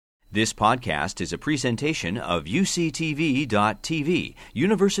This podcast is a presentation of UCTV.tv,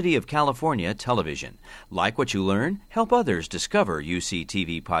 University of California Television. Like what you learn? Help others discover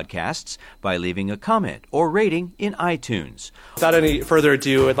UCTV podcasts by leaving a comment or rating in iTunes. Without any further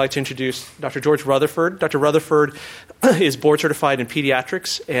ado, I'd like to introduce Dr. George Rutherford. Dr. Rutherford is board certified in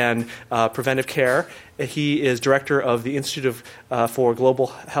pediatrics and preventive care. He is director of the Institute for Global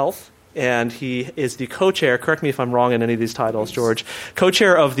Health. And he is the co-chair, correct me if I'm wrong in any of these titles, George,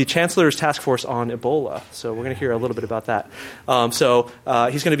 co-chair of the Chancellor's Task Force on Ebola. So we're going to hear a little bit about that. He's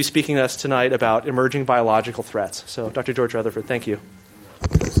going to be speaking to us tonight about emerging biological threats. So Dr. George Rutherford, thank you.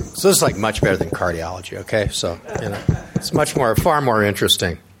 So this is like much better than cardiology, okay? So, it's far more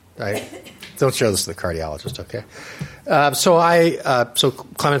interesting. Don't show this to the cardiologist, okay? So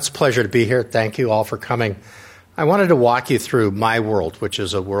Clement, it's a pleasure to be here. Thank you all for coming. I wanted to walk you through my world, which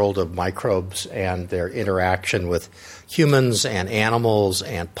is a world of microbes and their interaction with humans and animals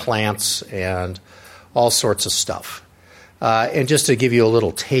and plants and all sorts of stuff. And just to give you a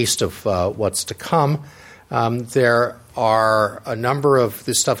little taste of what's to come, there are a number of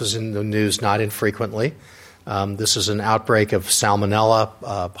this stuff is in the news not infrequently. This is an outbreak of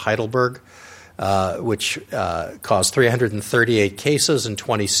Salmonella Heidelberg, which caused 338 cases in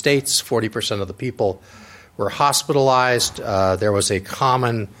 20 states. 40% of the people were hospitalized. There was a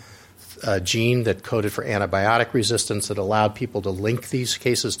common gene that coded for antibiotic resistance that allowed people to link these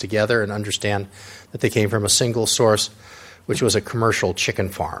cases together and understand that they came from a single source, which was a commercial chicken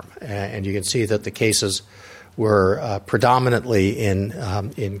farm. And you can see that the cases were predominantly in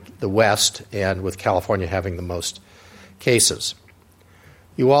the West, and with California having the most cases.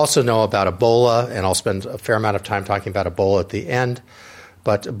 You also know about Ebola, and I'll spend a fair amount of time talking about Ebola at the end.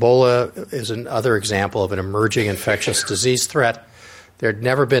 But Ebola is another example of an emerging infectious disease threat. There had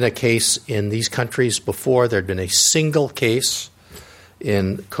never been a case in these countries before. There had been a single case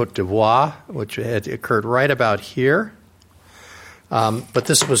in Cote d'Ivoire, which had occurred right about here. But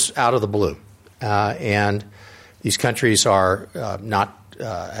this was out of the blue. And these countries are had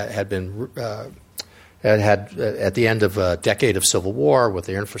at the end of a decade of civil war with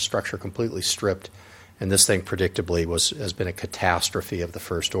their infrastructure completely stripped. And this thing predictably has been a catastrophe of the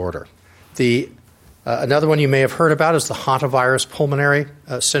first order. Another one you may have heard about is the hantavirus pulmonary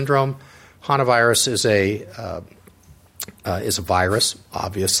syndrome. Hantavirus is a virus,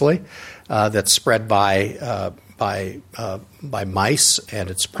 obviously, that's spread by mice,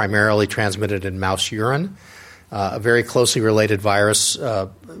 and it's primarily transmitted in mouse urine. A very closely related virus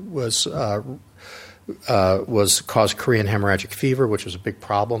caused Korean hemorrhagic fever, which was a big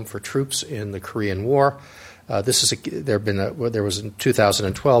problem for troops in the Korean War. There was in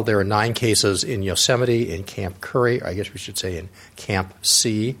 2012. There were 9 cases in Yosemite, in Camp Curry. I guess we should say in Camp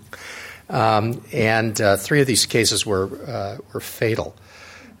C, and 3 of these cases were fatal.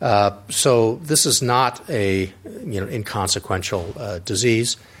 So this is not a inconsequential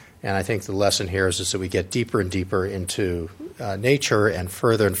disease. And I think the lesson here is that we get deeper and deeper into nature and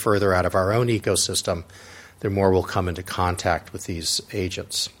further out of our own ecosystem, the more we'll come into contact with these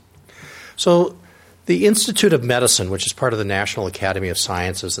agents. So the Institute of Medicine, which is part of the National Academy of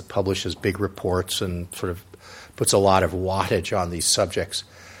Sciences that publishes big reports and sort of puts a lot of wattage on these subjects,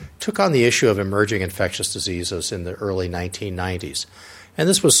 took on the issue of emerging infectious diseases in the early 1990s. And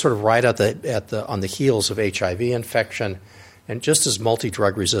this was sort of right on the heels of HIV infection, and just as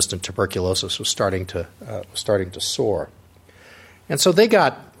multi-drug-resistant tuberculosis was starting to soar. And so they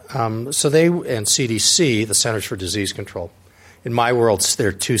got and CDC, the Centers for Disease Control. In my world, there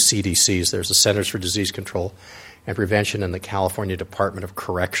are 2 CDCs. There's the Centers for Disease Control and Prevention and the California Department of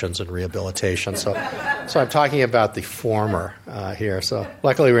Corrections and Rehabilitation. So I'm talking about the former here. So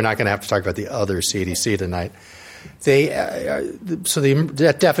luckily, we're not going to have to talk about the other CDC tonight.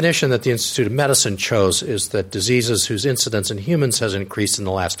 The definition that the Institute of Medicine chose is that diseases whose incidence in humans has increased in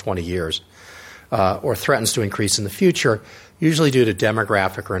the last 20 years or threatens to increase in the future, usually due to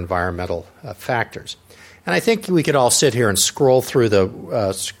demographic or environmental factors. And I think we could all sit here and scroll through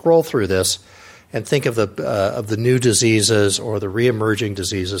this and think of the new diseases or the re-emerging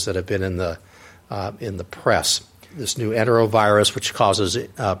diseases that have been in the press. This new enterovirus, which causes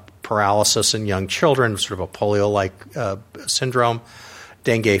paralysis in young children, sort of a polio-like syndrome,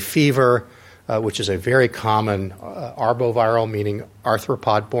 dengue fever, which is a very common arboviral, meaning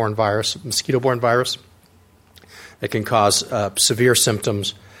arthropod-borne virus, mosquito-borne virus, that can cause severe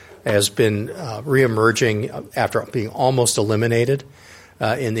symptoms, has been reemerging after being almost eliminated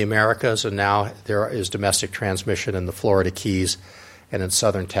in the Americas, and now there is domestic transmission in the Florida Keys and in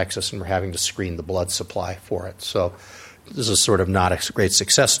southern Texas, and we're having to screen the blood supply for it. So this is sort of not a great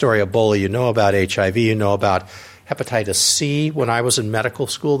success story. Ebola, you know about. HIV, you know about. Hepatitis C, when I was in medical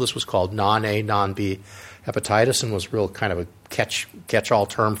school, this was called non-A, non-B hepatitis and was real kind of a catch-all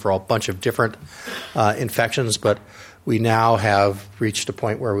term for a bunch of different infections. But we now have reached a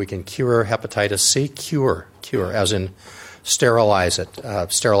point where we can cure hepatitis C, cure as in sterilize it,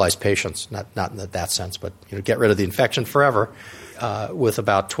 sterilize patients, not in that sense, but get rid of the infection forever with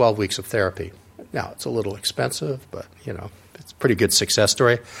about 12 weeks of therapy. Now, it's a little expensive, but, it's a pretty good success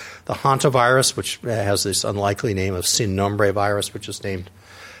story. The hantavirus, which has this unlikely name of sin nombre virus, which is named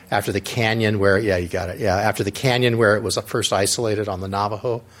after the canyon where, you got it, after the canyon where it was first isolated on the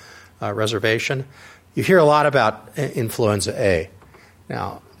Navajo reservation. You hear a lot about influenza A.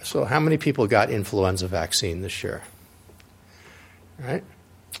 Now, so how many people got influenza vaccine this year? Right?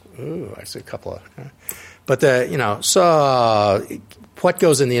 Ooh, I see a couple of. But so what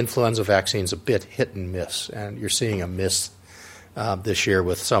goes in the influenza vaccine is a bit hit and miss, and you're seeing a miss this year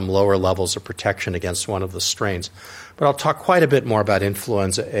with some lower levels of protection against one of the strains. But I'll talk quite a bit more about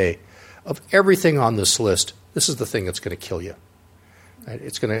influenza A. Of everything on this list, this is the thing that's going to kill you. Right?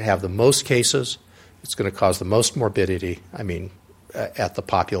 It's going to have the most cases. It's going to cause the most morbidity, at the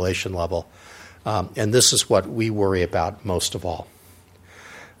population level. And this is what we worry about most of all.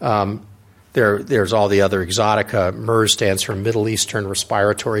 There's all the other exotica. MERS stands for Middle Eastern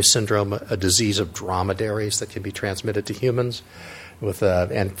Respiratory Syndrome, a disease of dromedaries that can be transmitted to humans,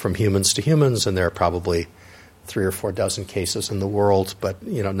 and from humans to humans. And there are probably 3 or 4 dozen cases in the world. But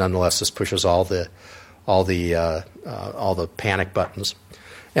nonetheless, this pushes all the panic buttons,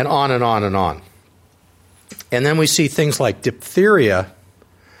 and on and on and on. And then we see things like diphtheria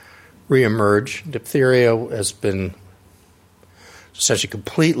reemerge. Diphtheria has been essentially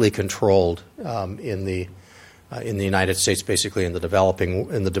completely controlled in the United States, basically in the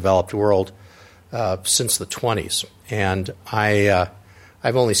developed world, since the 1920s. And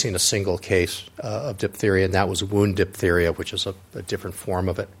I've only seen a single case of diphtheria, and that was wound diphtheria, which is a different form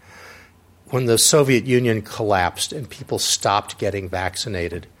of it. When the Soviet Union collapsed and people stopped getting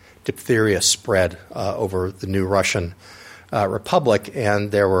vaccinated, diphtheria spread over the new Russian Republic,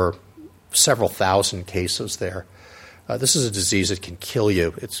 and there were several thousand cases there. This is a disease that can kill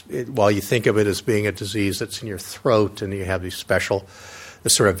you. While you think of it as being a disease that's in your throat and you have this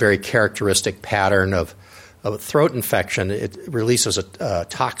sort of very characteristic pattern of a throat infection, it releases a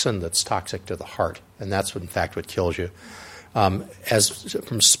toxin that's toxic to the heart, and that's in fact what kills you. As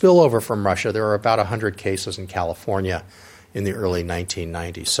from spillover from Russia, there are about 100 cases in California in the early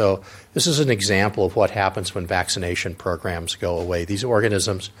 1990s. So this is an example of what happens when vaccination programs go away. These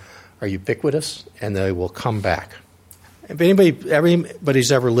organisms are ubiquitous, and they will come back. If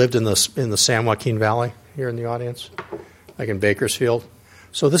everybody's ever lived in the San Joaquin Valley here in the audience, like in Bakersfield?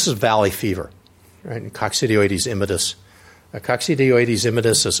 So this is valley fever, right? And Coccidioides immitis. Coccidioides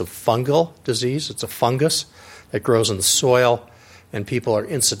immitis is a fungal disease. It's a fungus that grows in the soil, and people are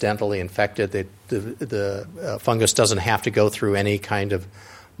incidentally infected. The fungus doesn't have to go through any kind of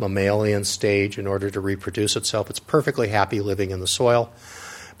mammalian stage in order to reproduce itself. It's perfectly happy living in the soil.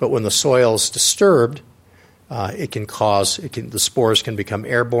 But when the soil is disturbed, the spores can become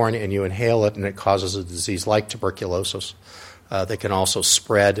airborne, and you inhale it, and it causes a disease like tuberculosis. They can also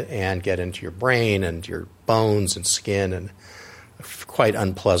spread and get into your brain and your bones and skin, and a quite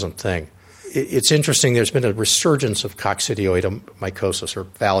unpleasant thing. It's interesting, there's been a resurgence of coccidioidomycosis, or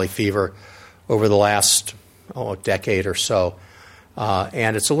valley fever, over the last decade or so,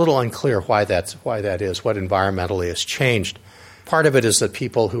 and it's a little unclear why that is, what environmentally has changed. Part of it is that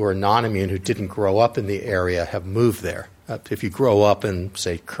people who are non-immune, who didn't grow up in the area, have moved there. If you grow up in,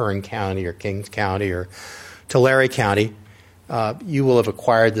 say, Kern County or Kings County or Tulare County, you will have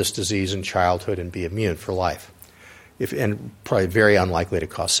acquired this disease in childhood and be immune for life, and probably very unlikely to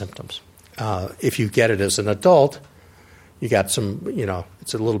cause symptoms. If you get it as an adult, you got some,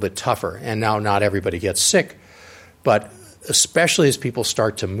 it's a little bit tougher. And now not everybody gets sick, but especially as people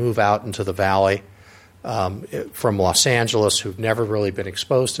start to move out into the valley, from Los Angeles who've never really been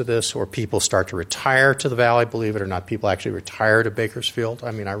exposed to this, or people start to retire to the valley, believe it or not, people actually retire to Bakersfield.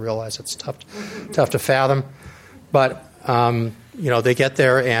 I realize it's tough to fathom, but they get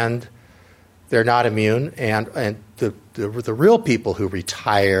there and they're not immune, and the real people who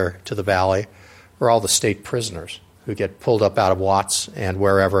retire to the valley are all the state prisoners who get pulled up out of Watts and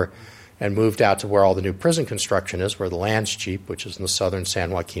wherever and moved out to where all the new prison construction is, where the land's cheap, which is in the southern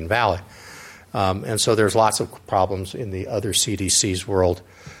San Joaquin Valley. And so there's lots of problems in the other CDC's world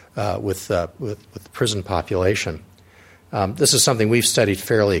with the prison population. This is something we've studied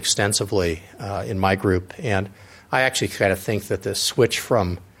fairly extensively in my group, and I actually kind of think that the switch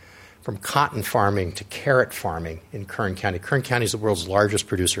from cotton farming to carrot farming in Kern County. Kern County is the world's largest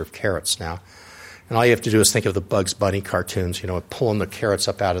producer of carrots now. And all you have to do is think of the Bugs Bunny cartoons, pulling the carrots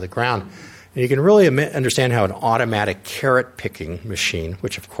up out of the ground. And you can really understand how an automatic carrot picking machine,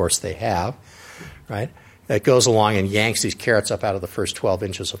 which of course they have, right, that goes along and yanks these carrots up out of the first 12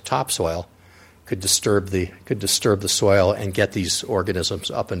 inches of topsoil, could disturb the soil and get these organisms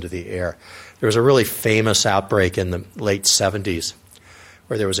up into the air. There was a really famous outbreak in the late 70s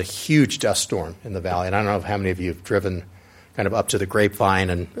where there was a huge dust storm in the valley. And I don't know how many of you have driven kind of up to the Grapevine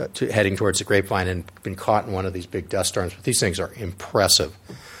and heading towards the Grapevine and been caught in one of these big dust storms. But these things are impressive.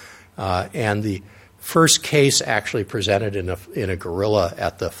 And the first case actually presented in a gorilla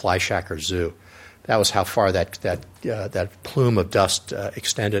at the Fleischacker Zoo. That was how far that plume of dust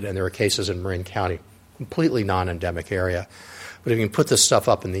extended, and there were cases in Marin County, completely non-endemic area. But if you can put this stuff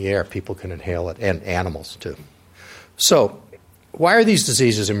up in the air, people can inhale it, and animals too. So why are these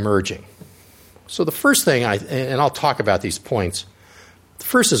diseases emerging? So the first thing, and I'll talk about these points, the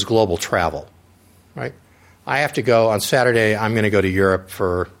first is global travel, right? I have to go, on Saturday, I'm going to go to Europe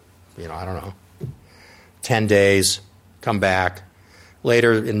for, 10 days, come back.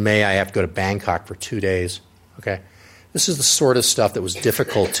 Later in May, I have to go to Bangkok for 2 days, okay? This is the sort of stuff that was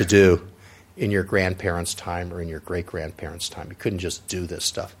difficult to do in your grandparents' time or in your great-grandparents' time. You couldn't just do this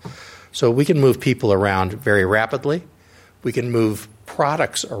stuff. So we can move people around very rapidly. We can move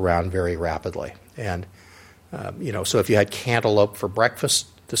products around very rapidly. And, so if you had cantaloupe for breakfast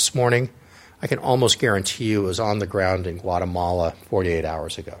this morning, I can almost guarantee you it was on the ground in Guatemala 48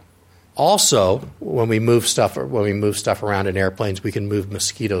 hours ago. Also, when we move stuff around in airplanes, we can move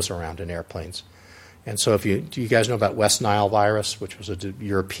mosquitoes around in airplanes. And so do you guys know about West Nile virus, which was a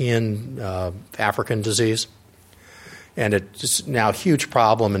European African disease? And it's now a huge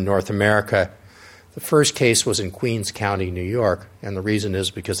problem in North America. The first case was in Queens County, New York, and the reason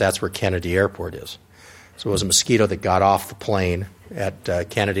is because that's where Kennedy Airport is. So it was a mosquito that got off the plane at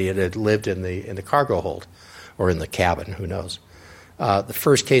Kennedy. It had lived in the cargo hold or in the cabin, who knows. The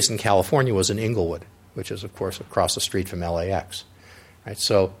first case in California was in Inglewood, which is, of course, across the street from LAX. Right?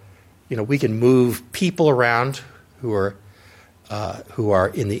 So, we can move people around who are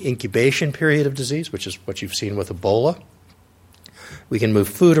in the incubation period of disease, which is what you've seen with Ebola. We can move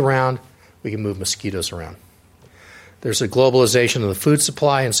food around. We can move mosquitoes around. There's a globalization of the food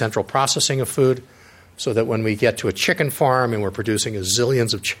supply and central processing of food, so that when we get to a chicken farm and we're producing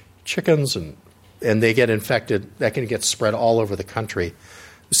zillions of chickens and they get infected, that can get spread all over the country.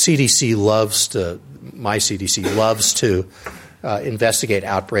 My CDC loves to investigate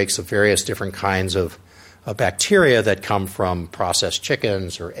outbreaks of various different kinds of bacteria that come from processed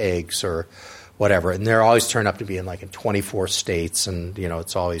chickens or eggs or whatever. And they're always turn up to be in 24 states, and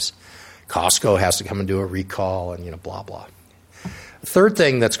it's always Costco has to come and do a recall and blah, blah. The third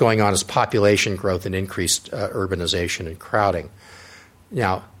thing that's going on is population growth and increased urbanization and crowding.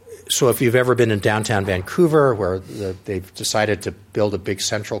 Now, so if you've ever been in downtown Vancouver where they've decided to build a big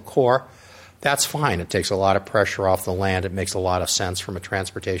central core, that's fine. It takes a lot of pressure off the land. It makes a lot of sense from a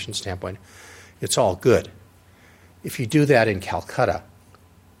transportation standpoint. It's all good. If you do that in Calcutta,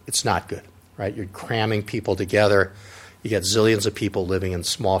 it's not good, right? You're cramming people together. You get zillions of people living in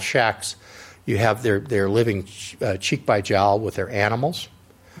small shacks. You have they're living cheek by jowl with their animals,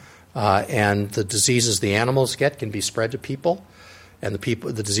 and the diseases the animals get can be spread to people. And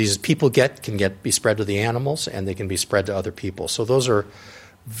the diseases people get can be spread to the animals, and they can be spread to other people. So those are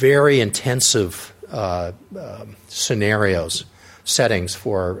very intensive settings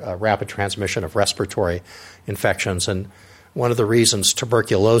for rapid transmission of respiratory infections. And one of the reasons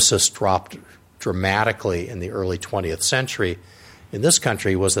tuberculosis dropped dramatically in the early 20th century in this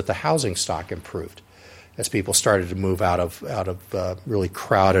country was that the housing stock improved as people started to move out of really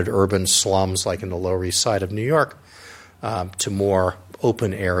crowded urban slums like in the Lower East Side of New York to more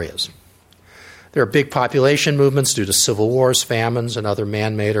open areas. There are big population movements due to civil wars, famines, and other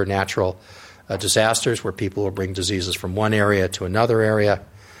man-made or natural disasters where people will bring diseases from one area to another area.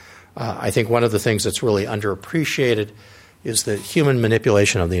 I think one of the things that's really underappreciated is the human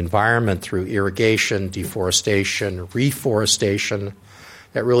manipulation of the environment through irrigation, deforestation, reforestation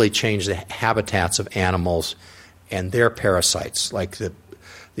that really changed the habitats of animals and their parasites, like the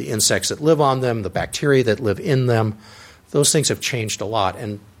insects that live on them, the bacteria that live in them. Those things have changed a lot.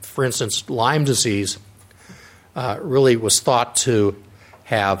 And, for instance, Lyme disease really was thought to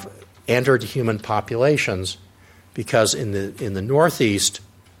have entered human populations because in the Northeast,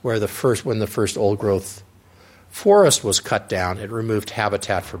 when the first old-growth forest was cut down, it removed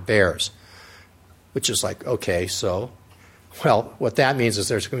habitat for bears, which is like, okay, so, well, what that means is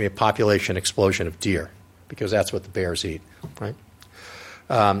there's going to be a population explosion of deer because that's what the bears eat, right?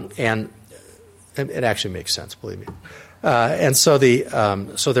 And it actually makes sense, believe me. And so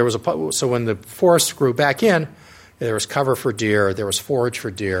so when the forest grew back in, there was cover for deer, there was forage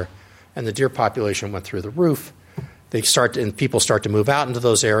for deer, and the deer population went through the roof. People start to move out into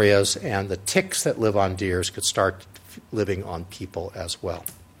those areas, and the ticks that live on deer could start living on people as well.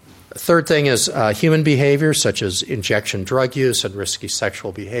 The third thing is human behavior, such as injection drug use and risky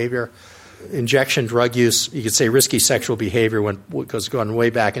sexual behavior. Injection drug use, you could say risky sexual behavior goes going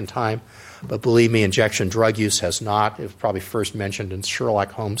way back in time, but believe me, injection drug use has not. It was probably first mentioned in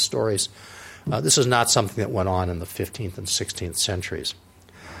Sherlock Holmes stories. This is not something that went on in the 15th and 16th centuries.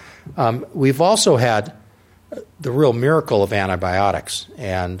 We've also had the real miracle of antibiotics,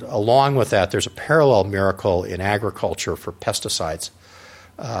 and along with that, there's a parallel miracle in agriculture for pesticides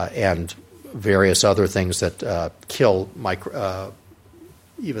and various other things that kill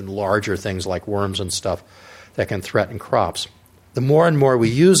even larger things like worms and stuff that can threaten crops. The more and more we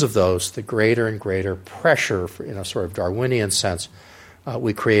use of those, the greater and greater pressure, in a sort of Darwinian sense,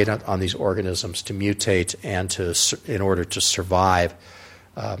 we create on these organisms to mutate and in order to survive.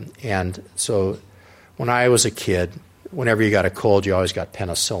 And so when I was a kid, whenever you got a cold, you always got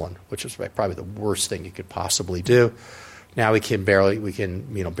penicillin, which was probably the worst thing you could possibly do. Now we can barely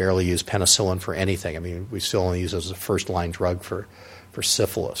use penicillin for anything. I mean, we still only use it as a first-line drug for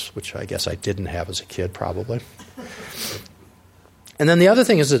syphilis, which I guess I didn't have as a kid probably. And then the other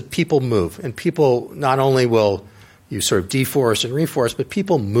thing is that people move, and people not only will you sort of deforest and reforest, but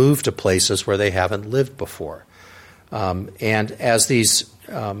people move to places where they haven't lived before. And as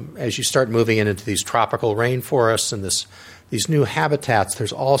you start moving into these tropical rainforests and these new habitats,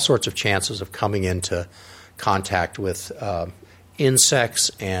 there's all sorts of chances of coming into contact with insects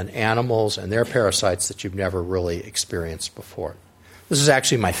and animals and their parasites that you've never really experienced before. This is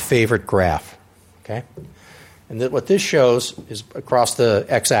actually my favorite graph, okay? And what this shows is across the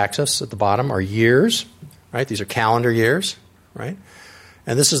x-axis at the bottom are years, right? These are calendar years, right?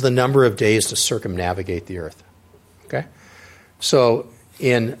 And this is the number of days to circumnavigate the Earth, okay? So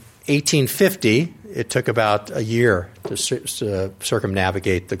in 1850, it took about a year to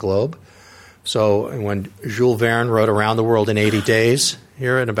circumnavigate the globe. So when Jules Verne wrote Around the World in 80 Days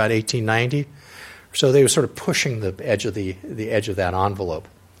here in about 1890, so they were sort of pushing the edge of that envelope.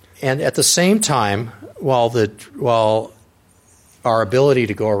 And at the same time, while our ability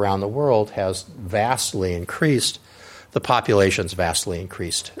to go around the world has vastly increased, the population's vastly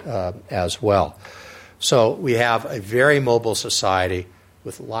increased as well. So we have a very mobile society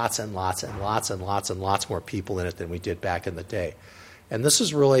with lots and lots and lots and lots and lots more people in it than we did back in the day. And this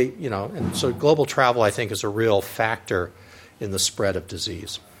is really, and so global travel, I think, is a real factor in the spread of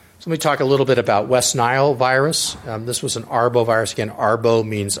disease. So let me talk a little bit about West Nile virus. This was an arbovirus. Again, arbo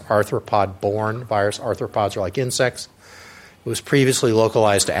means arthropod-borne virus. Arthropods are like insects. It was previously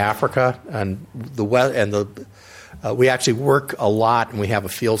localized to Africa, and we actually work a lot, and we have a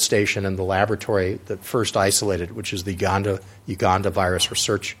field station in the laboratory that first isolated, which is the Uganda Virus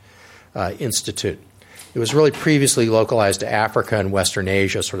Research Institute. It was really previously localized to Africa and Western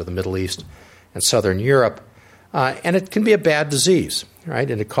Asia, sort of the Middle East and Southern Europe, and it can be a bad disease, right?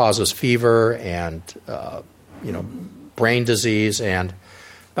 And it causes fever and brain disease, and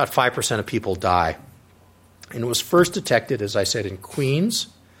about 5% of people die. And it was first detected, as I said, in Queens,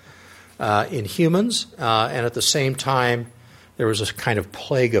 in humans, and at the same time, there was a kind of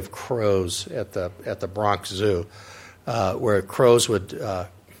plague of crows at the Bronx Zoo, where crows would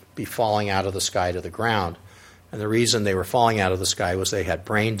be falling out of the sky to the ground. And the reason they were falling out of the sky was they had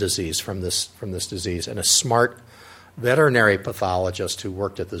brain disease from this disease. And a smart veterinary pathologist who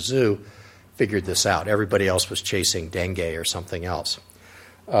worked at the zoo figured this out. Everybody else was chasing dengue or something else.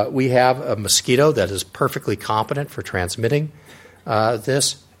 We have a mosquito that is perfectly competent for transmitting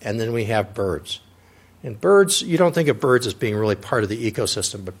this, and then we have birds. And birds, you don't think of birds as being really part of the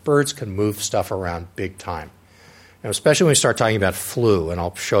ecosystem, but birds can move stuff around big time. And especially when we start talking about flu, and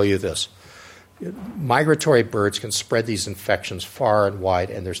I'll show you this. Migratory birds can spread these infections far and wide,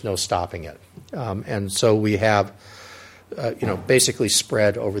 and there's no stopping it. And so we have, basically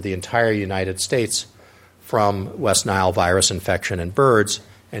spread over the entire United States from West Nile virus infection in birds,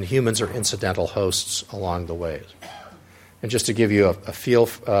 and humans are incidental hosts along the way. And just to give you a feel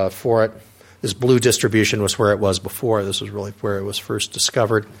for it, this blue distribution was where it was before. This was really where it was first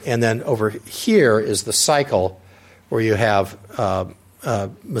discovered. And then over here is the cycle where you have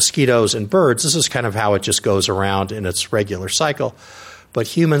mosquitoes and birds. This is kind of how it just goes around in its regular cycle. But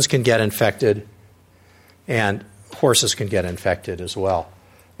humans can get infected, and horses can get infected as well.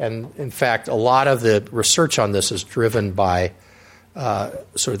 And in fact, a lot of the research on this is driven by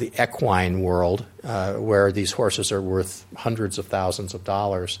sort of the equine world, where these horses are worth hundreds of thousands of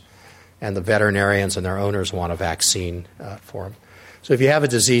dollars. and the veterinarians and their owners want a vaccine for them. So if you have a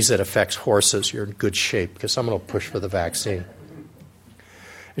disease that affects horses, you're in good shape because someone will push for the vaccine.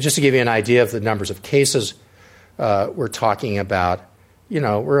 And just to give you an idea of the numbers of cases, we're talking about,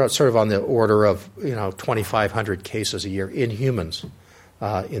 we're sort of on the order of, 2,500 cases a year in humans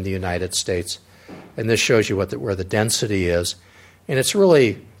in the United States. And this shows you where the density is. And it's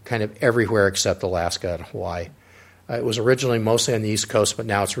really kind of everywhere except Alaska and Hawaii. It was originally mostly on the East Coast, but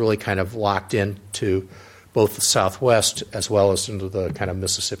now it's really kind of locked into both the Southwest as well as into the kind of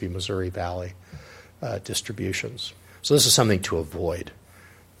Mississippi, Missouri Valley distributions. So this is something to avoid.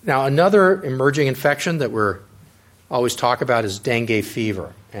 Now, another emerging infection that we're always talk about is dengue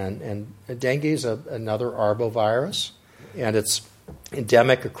fever. And dengue is another arbovirus, and it's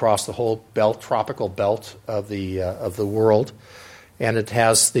endemic across the whole tropical belt of the world. And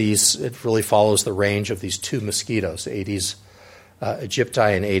it really follows the range of these two mosquitoes, Aedes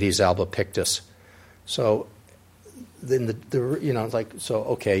aegypti and Aedes albopictus. So then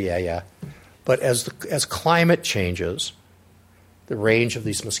But as climate changes, the range of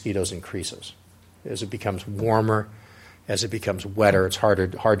these mosquitoes increases. As it becomes warmer, as it becomes wetter, it's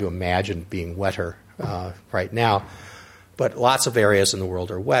hard to imagine being wetter right now. But lots of areas in the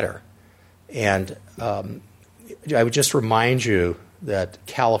world are wetter. And I would just remind you that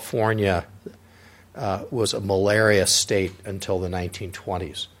California was a malaria state until the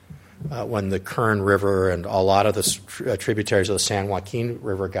 1920s, when the Kern River and a lot of the tributaries of the San Joaquin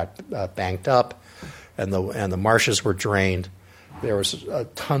River got banked up, and the marshes were drained. There was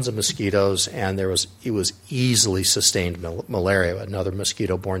tons of mosquitoes, and it was easily sustained malaria, another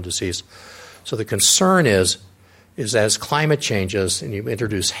mosquito-borne disease. So the concern is as climate changes and you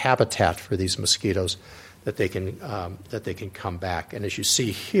introduce habitat for these mosquitoes, that they can come back. And as you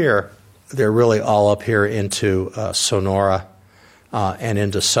see here, they're really all up here into Sonora and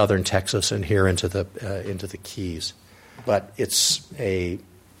into southern Texas and here into the Keys. But as I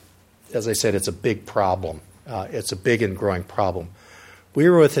said, it's a big problem. It's a big and growing problem. We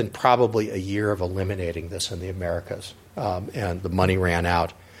were within probably a year of eliminating this in the Americas, and the money ran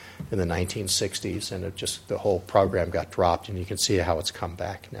out in the 1960s, and the whole program got dropped, and you can see how it's come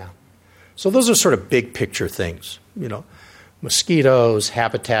back now. So those are sort of big picture things, mosquitoes,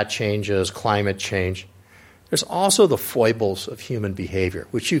 habitat changes, climate change. There's also the foibles of human behavior,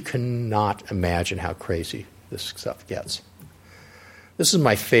 which you cannot imagine how crazy this stuff gets. This is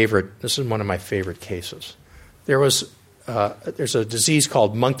one of my favorite cases. There's a disease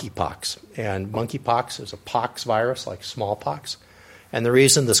called monkeypox, and monkeypox is a pox virus like smallpox. And the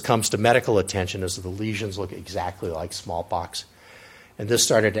reason this comes to medical attention is that the lesions look exactly like smallpox. And this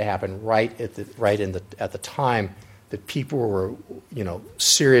started to happen at the time that people were,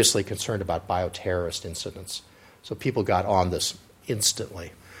 seriously concerned about bioterrorist incidents. So people got on this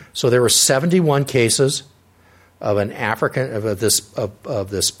instantly. So there were 71 cases of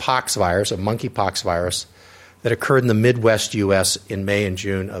this pox virus, a monkeypox virus, that occurred in the Midwest U.S. in May and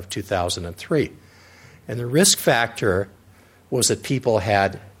June of 2003. And the risk factor was that people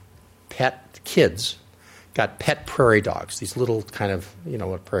had kids got pet prairie dogs, these little kind of,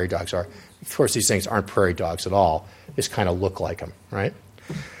 what prairie dogs are. Of course, these things aren't prairie dogs at all. They just kind of look like them, right?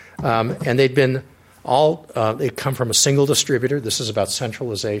 And they'd come from a single distributor. This is about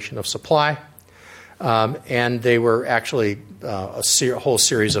centralization of supply. And they were actually a whole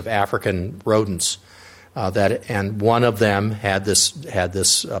series of African rodents and one of them had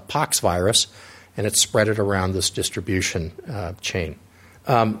this pox virus, and it spread it around this distribution chain.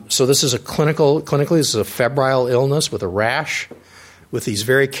 So this is clinically this is a febrile illness with a rash, with these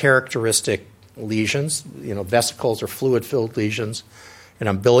very characteristic lesions. Vesicles or fluid-filled lesions, and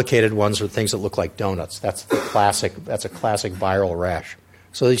umbilicated ones are things that look like donuts. That's a classic viral rash.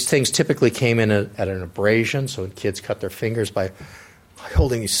 So these things typically came in at an abrasion. So when kids cut their fingers by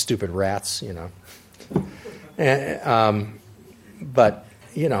holding these stupid rats, but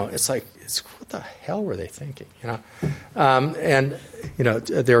it's like, what the hell were they thinking? There are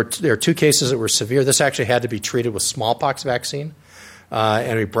two cases that were severe. This actually had to be treated with smallpox vaccine,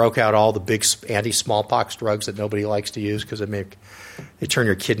 and we broke out all the big anti-smallpox drugs that nobody likes to use because they turn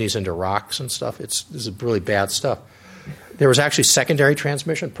your kidneys into rocks and stuff. This is really bad stuff. There was actually secondary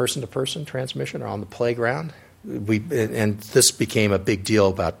transmission, person-to-person transmission on the playground. And this became a big deal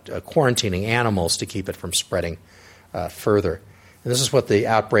about quarantining animals to keep it from spreading further. And this is what the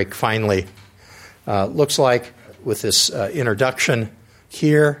outbreak finally looks like with this introduction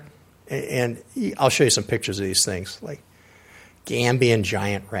here. And I'll show you some pictures of these things, like Gambian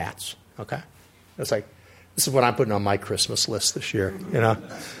giant rats. Okay, it's like this is what I'm putting on my Christmas list this year.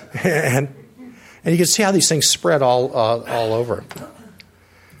 And you can see how these things spread all over.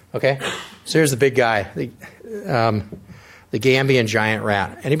 Okay? So here's the big guy, the Gambian giant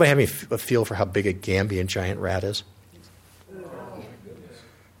rat. Anybody have a feel for how big a Gambian giant rat is?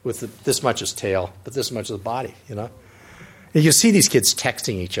 With this much his tail, but this much of the body, you know? And you see these kids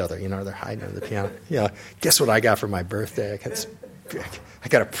texting each other, you know, they're hiding under the piano. You know, guess what I got for my birthday? I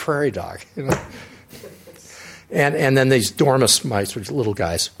got a prairie dog, you know? And then these dormouse mice, which are little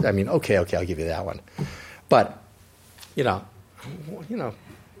guys. I mean, okay, I'll give you that one. But, you know,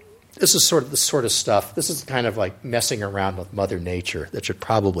 this is the sort of stuff. This is kind of like messing around with Mother Nature that should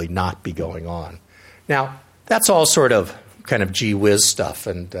probably not be going on. Now, that's all sort of kind of gee whiz stuff,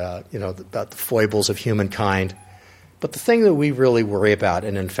 and about the foibles of humankind. But the thing that we really worry about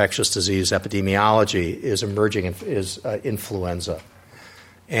in infectious disease epidemiology is influenza.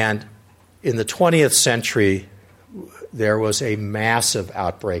 And in the 20th century, there was a massive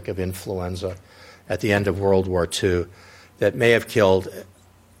outbreak of influenza at the end of World War II that may have it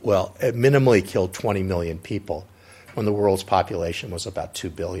minimally killed 20 million people when the world's population was about 2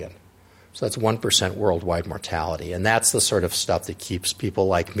 billion. So that's 1% worldwide mortality. And that's the sort of stuff that keeps people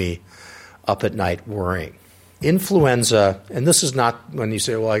like me up at night worrying. Influenza, and this is not when you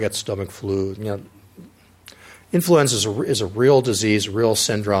say, well, I got stomach flu. You know, influenza is a real disease, real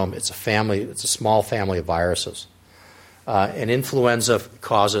syndrome. It's a small family of viruses. And influenza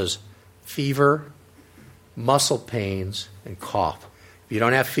causes fever, muscle pains, and cough. If you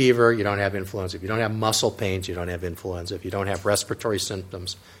don't have fever, you don't have influenza. If you don't have muscle pains, you don't have influenza. If you don't have respiratory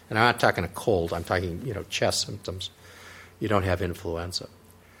symptoms, and I'm not talking a cold, I'm talking chest symptoms, you don't have influenza.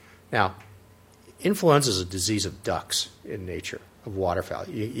 Now, influenza is a disease of ducks in nature, of waterfowl.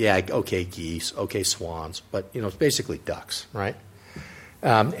 Okay, geese, okay, swans, but it's basically ducks, right?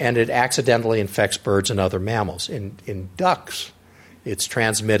 And it accidentally infects birds and other mammals. In ducks, it's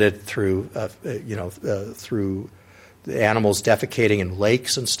transmitted through the animals defecating in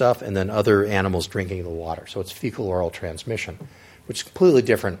lakes and stuff, and then other animals drinking the water. So it's fecal-oral transmission, which is completely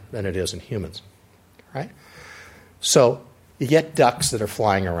different than it is in humans, right? So you get ducks that are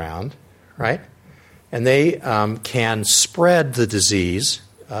flying around, right? And they can spread the disease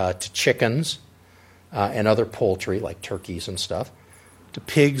to chickens and other poultry, like turkeys and stuff, to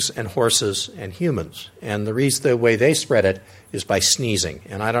pigs and horses and humans. And the way they spread it is by sneezing.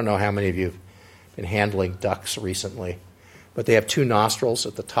 And I don't know how many of you have been handling ducks recently, but they have two nostrils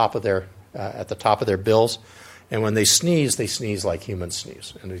at the top of their bills, and when they sneeze like humans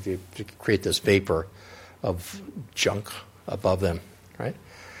sneeze, and they create this vapor of junk above them, right?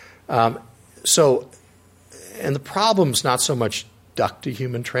 And the problem's not so much duck to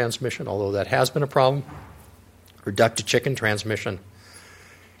human transmission, although that has been a problem, or duck to chicken transmission.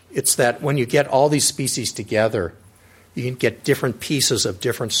 It's that when you get all these species together, you can get different pieces of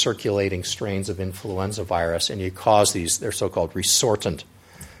different circulating strains of influenza virus, and you cause they're so-called resortant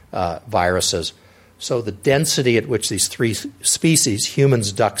viruses. So the density at which these three species,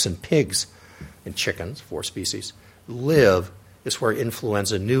 humans, ducks, and pigs, and chickens, 4 species, live is where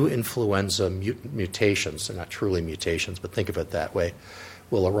new influenza mutations, they're not truly mutations, but think of it that way,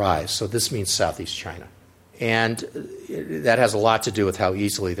 will arise. So this means Southeast China. And that has a lot to do with how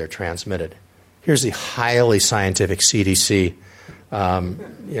easily they're transmitted. Here's the highly scientific CDC,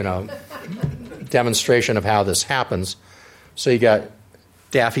 demonstration of how this happens. So you got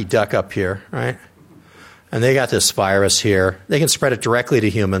Daffy Duck up here, right? And they got this virus here. They can spread it directly to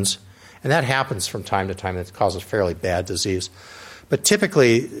humans, and that happens from time to time. It causes fairly bad disease. But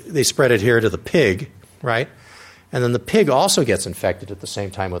typically, they spread it here to the pig, right? And then the pig also gets infected at the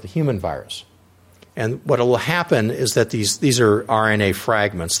same time with the human virus. And what will happen is that these are RNA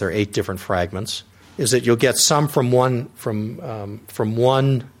fragments. There are 8 different fragments. Is that you'll get some from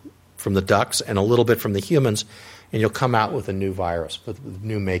the ducks and a little bit from the humans, and you'll come out with a new virus with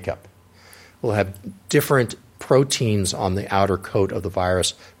new makeup. We'll have different proteins on the outer coat of the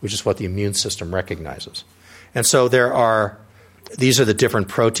virus, which is what the immune system recognizes. And so these are the different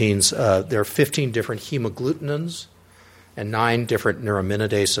proteins. There are 15 different hemagglutinins and 9 different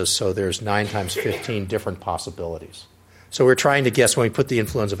neuraminases, so there's 9 times 15 different possibilities. So we're trying to guess, when we put the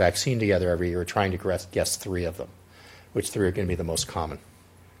influenza vaccine together every year, we're trying to guess 3 of them, which 3 are going to be the most common.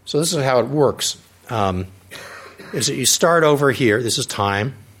 So this is how it works. Is that you start over here, this is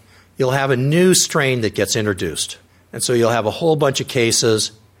time, you'll have a new strain that gets introduced. And so you'll have a whole bunch of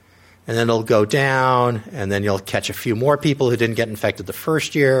cases, and then it'll go down, and then you'll catch a few more people who didn't get infected the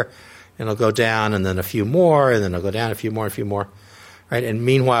first year, and it'll go down, and then a few more, and then it'll go down a few more, right? And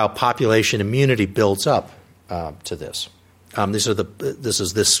meanwhile, population immunity builds up to this. This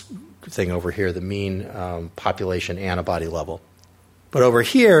is this thing over here, the mean population antibody level. But over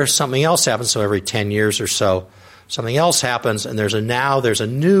here, something else happens. So every 10 years or so, Something else happens, and there's a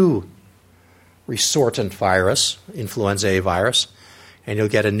new resortant virus, influenza A virus, and you'll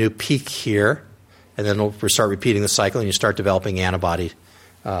get a new peak here, and then it'll start repeating the cycle, and you start developing antibody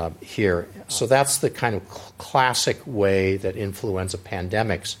here. So that's the kind of classic way that influenza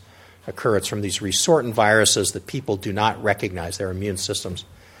pandemics occur. It's from these resortant viruses that people do not recognize, their immune systems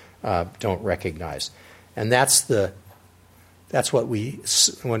don't recognize. And that's what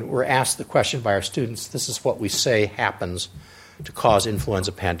when we're asked the question by our students, this is what we say happens to cause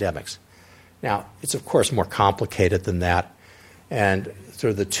influenza pandemics. Now, it's of course more complicated than that. And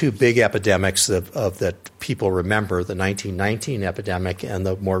sort of the two big epidemics that people remember, the 1919 epidemic and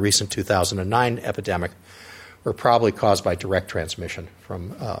the more recent 2009 epidemic, were probably caused by direct transmission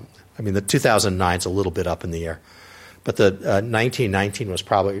from, the 2009 is a little bit up in the air, but the 1919 was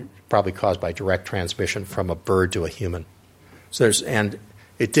probably caused by direct transmission from a bird to a human. And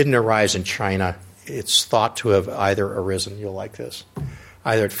it didn't arise in China. It's thought to have either arisen, you'll like this,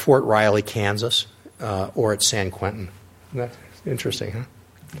 either at Fort Riley, Kansas, or at San Quentin. That's interesting, huh?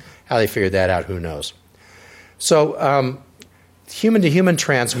 How they figured that out, who knows? So human-to-human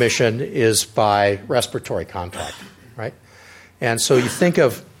transmission is by respiratory contact, right? And so you think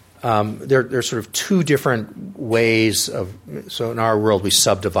of there's sort of two different ways of. So in our world, we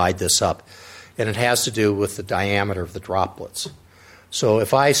subdivide this up, and it has to do with the diameter of the droplets. So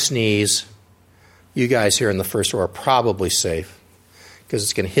if I sneeze, you guys here in the first row are probably safe because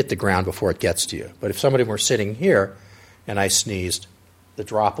it's going to hit the ground before it gets to you. But if somebody were sitting here and I sneezed, the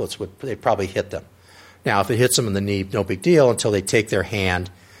droplets they'd probably hit them. Now, if it hits them in the knee, no big deal until they take their hand,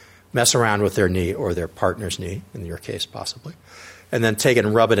 mess around with their knee or their partner's knee, in your case possibly, and then take it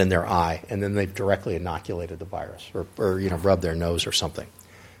and rub it in their eye, and then they've directly inoculated the virus or rub their nose or something.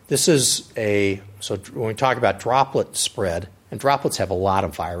 This is so when we talk about droplet spread, and droplets have a lot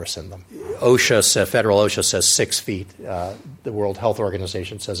of virus in them. Federal OSHA says 6 feet. The World Health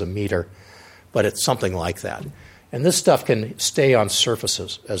Organization says 1 meter, but it's something like that. And this stuff can stay on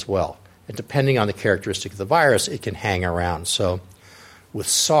surfaces as well. And depending on the characteristic of the virus, it can hang around. So with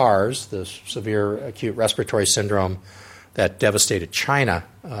SARS, the severe acute respiratory syndrome that devastated China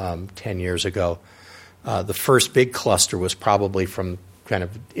 10 years ago, the first big cluster was probably from kind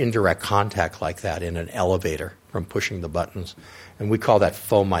of indirect contact like that in an elevator from pushing the buttons. And we call that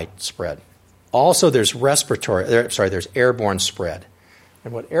fomite spread. Also, there's airborne spread.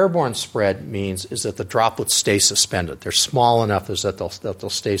 And what airborne spread means is that the droplets stay suspended. They're small enough that they'll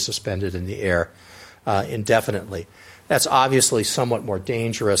stay suspended in the air indefinitely. That's obviously somewhat more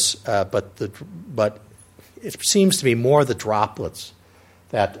dangerous, but it seems to be more the droplets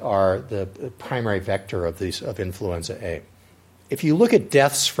that are the primary vector of influenza A. If you look at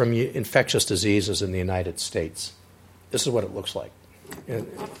deaths from infectious diseases in the United States, this is what it looks like.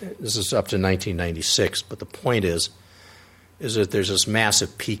 This is up to 1996, but the point is that there's this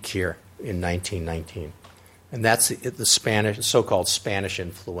massive peak here in 1919. And that's the so-called Spanish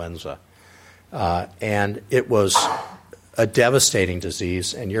influenza. And it was a devastating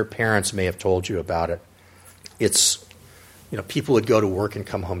disease, and your parents may have told you about it. People would go to work and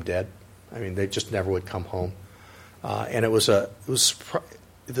come home dead. I mean, they just never would come home. And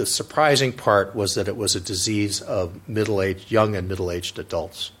the surprising part was that it was a disease of young and middle-aged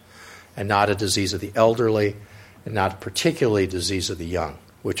adults, and not a disease of the elderly, and not particularly a disease of the young,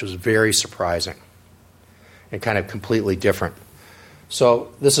 which was very surprising and kind of completely different.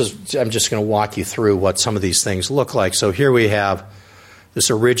 So I'm just going to walk you through what some of these things look like. So here we have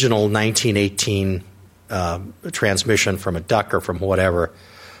this original 1918 transmission from a duck or from whatever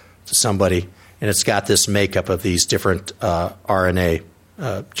to somebody, and it's got this makeup of these different RNA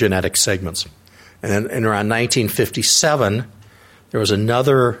genetic segments. And then in around 1957, there was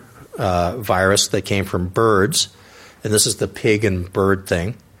another virus that came from birds, and this is the pig and bird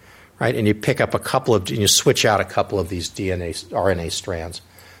thing, right? And you pick up and you switch out a couple of these RNA strands.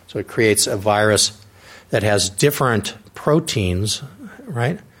 So it creates a virus that has different proteins,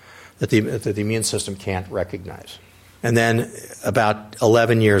 right, that the immune system can't recognize. And then about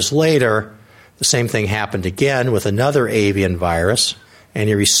 11 years later, the same thing happened again with another avian virus, and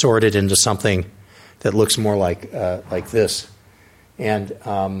you resort it into something that looks more like this. And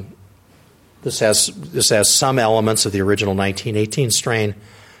this has some elements of the original 1918 strain,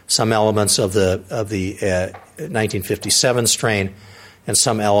 some elements of the 1957 strain, and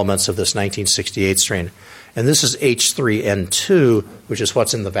some elements of this 1968 strain. And this is H3N2, which is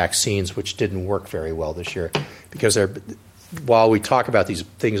what's in the vaccines, which didn't work very well this year, because while we talk about these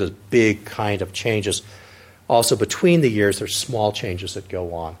things as big kind of changes, also between the years there's small changes that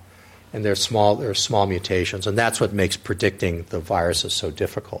go on, and there are small mutations, and that's what makes predicting the viruses so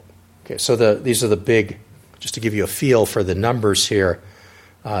difficult. Okay, so these are the big Just to give you a feel for the numbers here,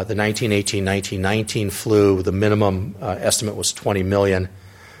 the 1918-1919 flu, the minimum estimate was 20 million.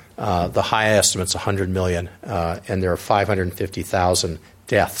 The high estimate's 100 million, and there are 550,000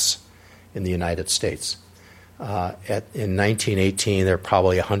 deaths in the United States. In 1918, there are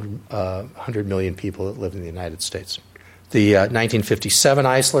probably 100 million people that live in the United States. The 1957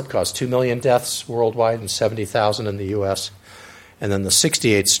 isolate caused 2 million deaths worldwide and 70,000 in the U.S. And then the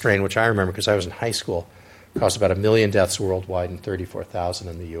 68 strain, which I remember because I was in high school, caused about 1 million deaths worldwide and 34,000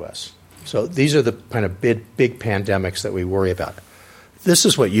 in the U.S. So these are the kind of big pandemics that we worry about. This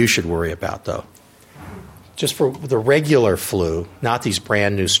is what you should worry about, though. Just for the regular flu, not these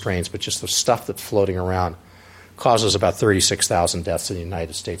brand new strains, but just the stuff that's floating around, causes about 36,000 deaths in the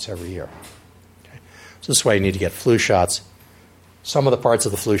United States every year. Okay? So this is why you need to get flu shots. Some of the parts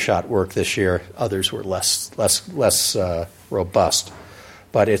of the flu shot work this year. Others were less robust.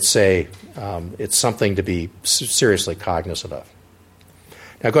 But it's something to be seriously cognizant of.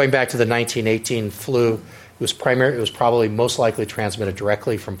 Now, going back to the 1918 flu, it was probably most likely transmitted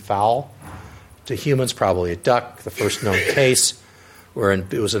directly from fowl to humans, probably a duck. The first known case,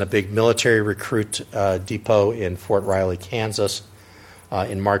 it was in a big military recruit depot in Fort Riley, Kansas,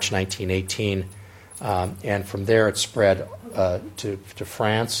 in March 1918. And from there it spread to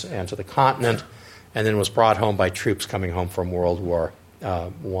France and to the continent, and then was brought home by troops coming home from World War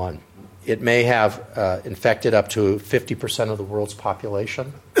I. It may have infected up to 50% of the world's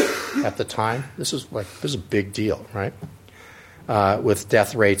population at the time. This is a big deal, right? With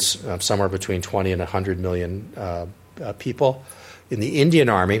death rates somewhere between 20 and 100 million people. In the Indian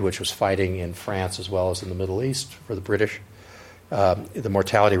Army, which was fighting in France as well as in the Middle East for the British, the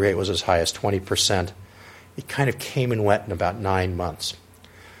mortality rate was as high as 20%. It kind of came and went in about 9 months.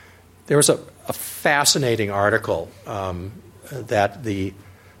 There was a fascinating article that the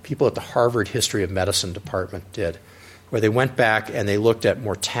people at the Harvard History of Medicine department did, where they went back and they looked at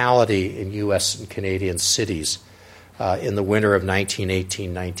mortality in U.S. and Canadian cities in the winter of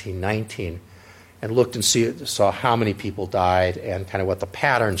 1918, 1919, and looked and saw how many people died and kind of what the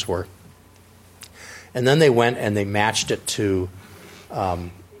patterns were. And then they went and they matched it to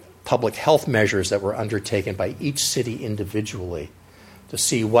public health measures that were undertaken by each city individually to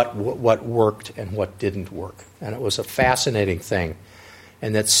see what worked and what didn't work. And it was a fascinating thing.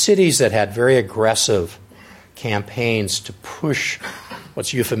 And that cities that had very aggressive campaigns to push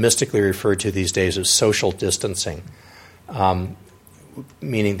what's euphemistically referred to these days as social distancing,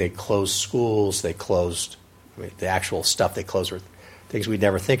 meaning they closed schools, they closed the actual stuff they closed were things we'd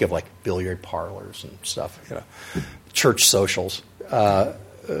never think of, like billiard parlors and stuff, church socials.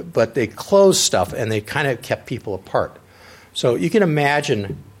 But they closed stuff and they kind of kept people apart. So you can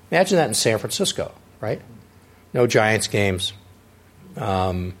imagine that in San Francisco, right? No Giants games,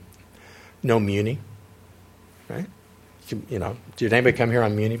 no Muni, right? Did anybody come here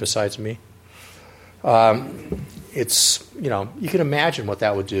on Muni besides me? You can imagine what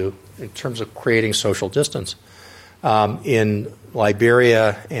that would do in terms of creating social distance. In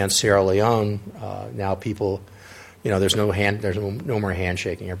Liberia and Sierra Leone, now people, there's no more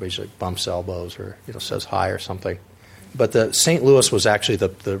handshaking. Everybody's like bumps elbows or says hi or something. But the St. Louis was actually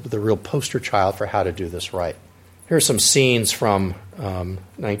the real poster child for how to do this right. Here are some scenes from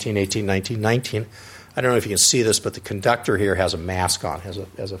 1918, 1919. I don't know if you can see this, but the conductor here has a mask on, has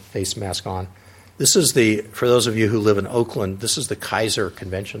a face mask on. This is for those of you who live in Oakland, this is the Kaiser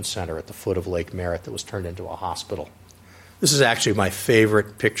Convention Center at the foot of Lake Merritt that was turned into a hospital. This is actually my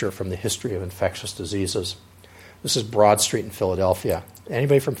favorite picture from the history of infectious diseases. This is Broad Street in Philadelphia.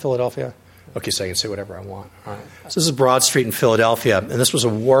 Anybody from Philadelphia? Okay, so I can say whatever I want. All right. So this is Broad Street in Philadelphia, and this was a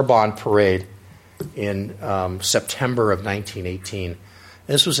war bond parade in September of 1918. And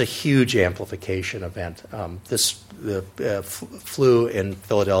this was a huge amplification event. The flu in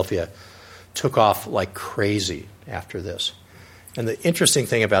Philadelphia took off like crazy after this. And the interesting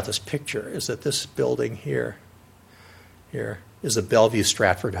thing about this picture is that this building here is the Bellevue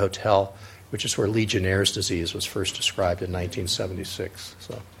Stratford Hotel, which is where Legionnaire's disease was first described in 1976.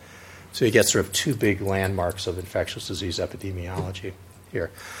 So you get sort of two big landmarks of infectious disease epidemiology here.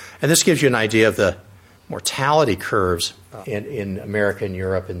 And this gives you an idea of the mortality curves in America and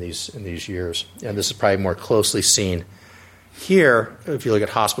Europe in these years. And this is probably more closely seen here if you look at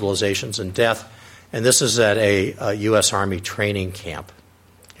hospitalizations and death. And this is at a U.S. Army training camp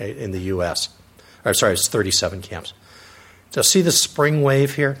in the U.S. It's 37 camps. So see the spring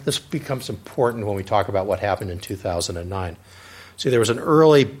wave here? This becomes important when we talk about what happened in 2009. See, there was an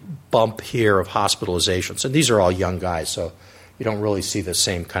early bump here of hospitalizations. And these are all young guys, so you don't really see the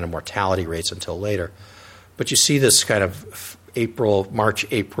same kind of mortality rates until later. But you see this kind of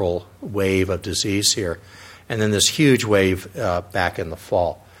March-April wave of disease here. and then this huge wave back in the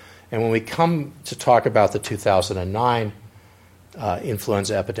fall. And when we come to talk about the 2009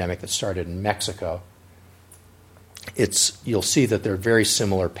 influenza epidemic that started in Mexico, you'll see that there are very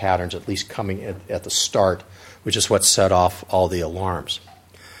similar patterns, at least coming at the start, which is what set off all the alarms.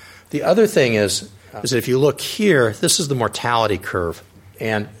 The other thing is that if you look here, this is the mortality curve.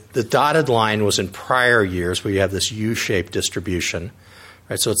 And the dotted line was in prior years where you have this U-shaped distribution,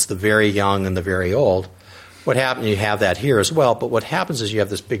 right? So it's the very young and the very old. What happened, you have that here as well, but what happens is you have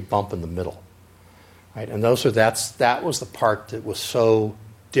this big bump in the middle, right? And that was the part that was so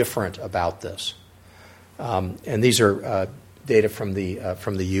different about this. And these are data from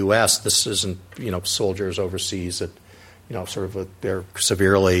the U.S. This isn't soldiers overseas that they're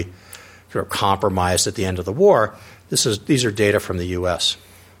severely compromised at the end of the war. These are data from the U.S.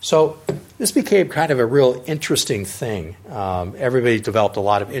 So this became kind of a real interesting thing. Everybody developed a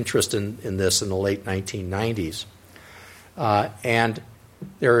lot of interest in this in the late 1990s. And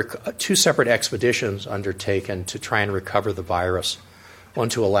there are two separate expeditions undertaken to try and recover the virus, one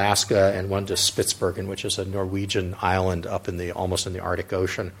to Alaska and one to Spitsbergen, which is a Norwegian island up almost in the Arctic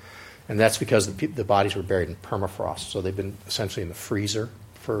Ocean. And that's because the bodies were buried in permafrost. So they've been essentially in the freezer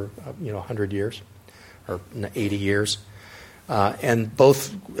for 100 years or 80 years. And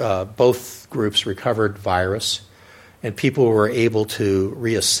both groups recovered virus, and people were able to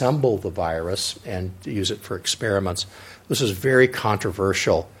reassemble the virus and use it for experiments. This was very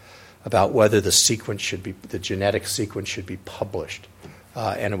controversial about whether the genetic sequence should be published,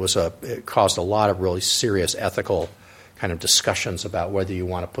 and it caused a lot of really serious ethical kind of discussions about whether you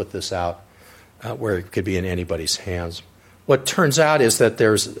want to put this out where it could be in anybody's hands. What turns out is that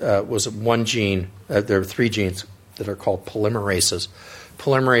there was one gene. There are three genes that are called polymerases.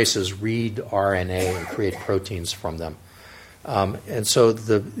 Polymerases read RNA and create proteins from them. And so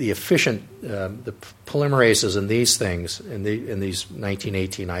the polymerases in these things, in these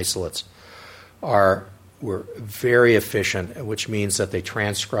 1918 isolates, were very efficient, which means that they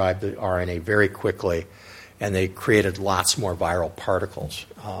transcribed the RNA very quickly, and they created lots more viral particles.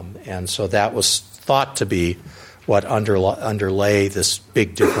 And so that was thought to be what underlay this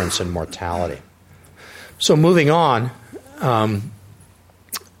big difference in mortality. So moving on,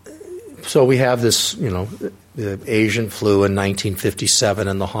 so we have this, the Asian flu in 1957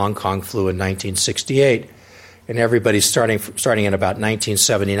 and the Hong Kong flu in 1968, and everybody's starting in about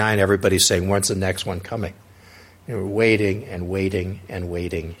 1979. Everybody's saying, "When's the next one coming?" And we're waiting and waiting and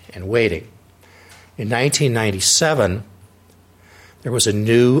waiting and waiting. In 1997, there was a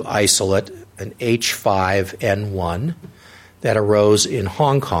new isolate, an H5N1, that arose in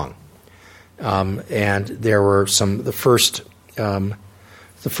Hong Kong. And there were the first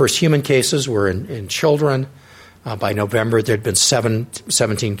human cases were in children. By November, there had been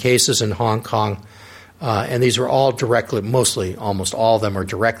 17 cases in Hong Kong, and these were all almost all of them are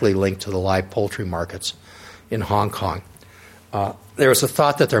directly linked to the live poultry markets in Hong Kong. There was a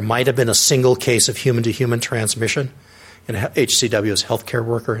thought that there might have been a single case of human-to-human transmission in HCW's healthcare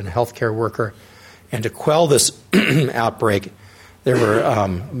worker, and to quell this outbreak, there were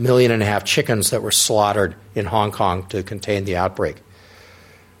 1.5 million chickens that were slaughtered in Hong Kong to contain the outbreak.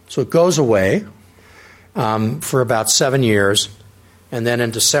 So it goes away for about 7 years, and then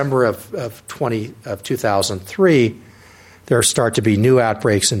in December of 2003, there start to be new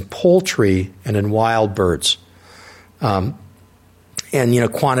outbreaks in poultry and in wild birds. And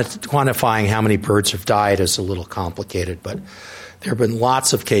quantifying how many birds have died is a little complicated, but there have been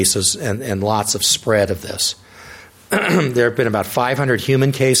lots of cases and lots of spread of this. There have been about 500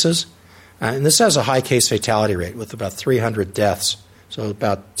 human cases, and this has a high case fatality rate with about 300 deaths. So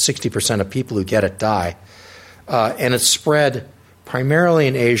about 60% of people who get it die. And it's spread primarily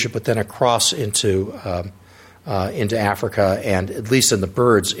in Asia, but then across into Africa and, at least in the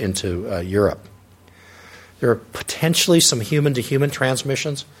birds, into Europe. There are potentially some human-to-human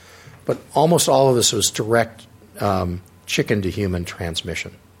transmissions, but almost all of this was direct chicken-to-human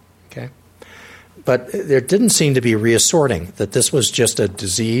transmission. Okay? But there didn't seem to be reassorting, that this was just a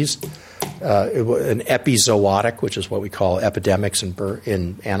disease, an epizootic, which is what we call epidemics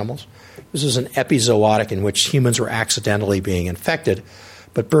in animals. This is an epizootic in which humans were accidentally being infected,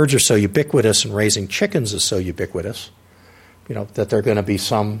 but birds are so ubiquitous and raising chickens is so ubiquitous, that there are going to be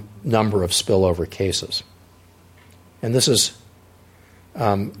some number of spillover cases. And this is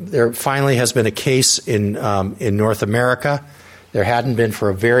there finally has been a case in North America. There hadn't been for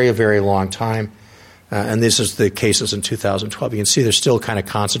a very, very long time. And this is the cases in 2012. You can see they're still kind of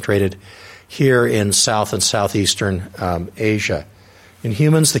concentrated here in South and Southeastern Asia. In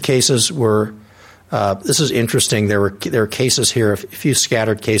humans, the cases were, this is interesting, there were cases here, a few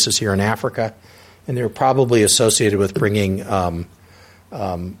scattered cases here in Africa and they were probably associated with bringing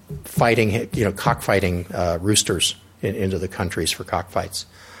cockfighting roosters into the countries for cockfights.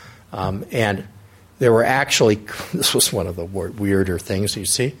 And there were actually, this was one of the weirder things you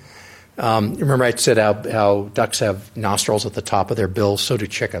see. Remember I said how ducks have nostrils at the top of their bills? So do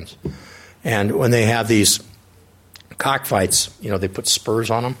chickens. And when they have these cockfights, they put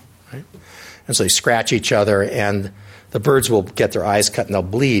spurs on them, right? And so they scratch each other, and the birds will get their eyes cut, and they'll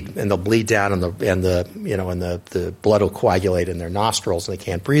bleed down, and the blood will coagulate in their nostrils, and they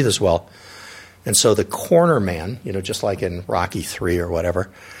can't breathe as well. And so the corner man, just like in Rocky III or whatever,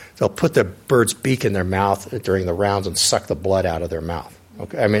 they'll put the bird's beak in their mouth during the rounds and suck the blood out of their mouth.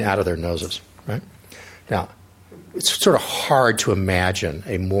 Out of their noses, right? Now, it's sort of hard to imagine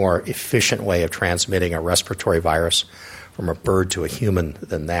a more efficient way of transmitting a respiratory virus from a bird to a human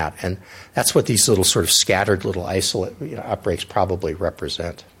than that. And that's what these little sort of scattered little isolate outbreaks probably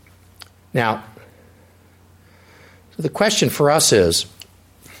represent. Now, so the question for us is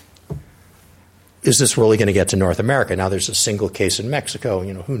this really going to get to North America? Now, there's a single case in Mexico.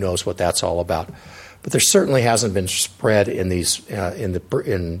 Who knows what that's all about? But there certainly hasn't been spread in these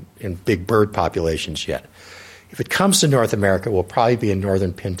in big bird populations yet. If it comes to North America, it will probably be in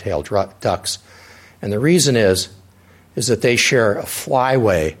northern pintail ducks, and the reason is that they share a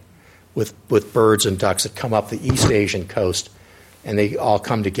flyway with birds and ducks that come up the East Asian coast, and they all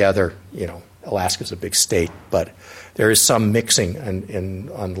come together. Alaska's a big state, but there is some mixing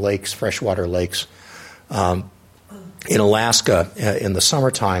on lakes, freshwater lakes, in Alaska in the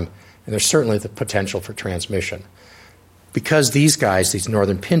summertime. And there's certainly the potential for transmission. Because these guys, these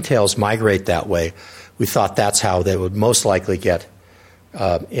northern pintails, migrate that way, we thought that's how they would most likely get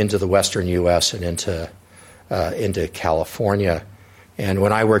into the western U.S. and into California. And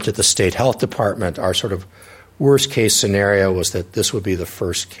when I worked at the state health department, our sort of worst case scenario was that this would be the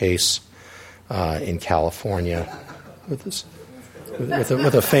first case in California with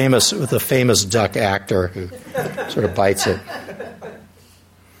a famous duck actor who sort of bites it.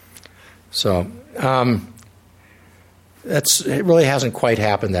 So it really hasn't quite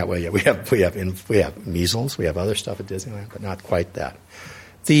happened that way yet. We have measles, we have other stuff at Disneyland, but not quite that.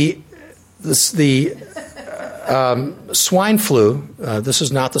 The swine flu. This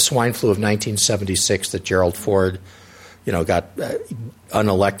is not the swine flu of 1976 that Gerald Ford, got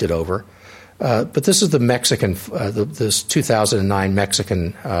unelected over. But this is the Mexican, this 2009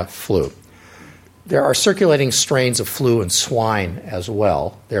 Mexican flu. There are circulating strains of flu in swine as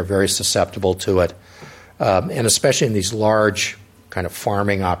well. They're very susceptible to it, and especially in these large kind of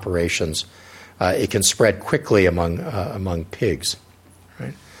farming operations, it can spread quickly among pigs.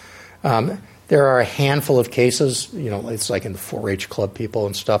 Right? There are a handful of cases. It's like in the 4-H club people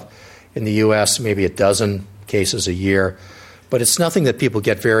and stuff. In the U.S., maybe a dozen cases a year, but it's nothing that people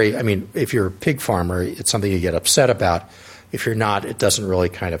get very. If you're a pig farmer, it's something you get upset about. If you're not, it doesn't really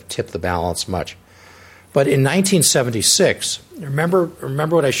kind of tip the balance much. But in 1976, remember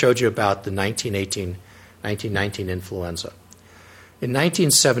what I showed you about the 1919 influenza. In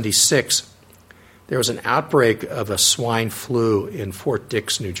 1976, there was an outbreak of a swine flu in Fort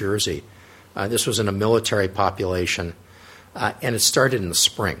Dix, New Jersey. This was in a military population, and it started in the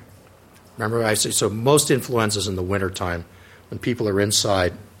spring. Remember I said, so most influenzas in the wintertime when people are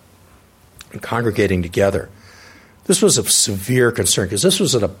inside and congregating together. This was of severe concern because this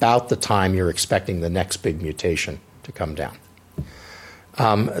was at about the time you're expecting the next big mutation to come down.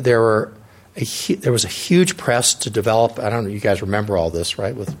 There was a huge press to develop. I don't know, you guys remember all this,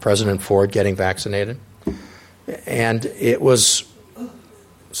 right? With President Ford getting vaccinated, and it was.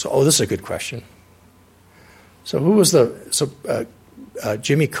 So, this is a good question. So,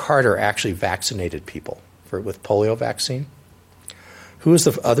 Jimmy Carter actually vaccinated people with polio vaccine. Who was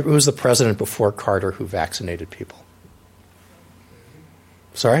the president before Carter who vaccinated people?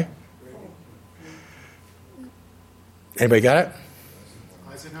 Sorry? Anybody got it?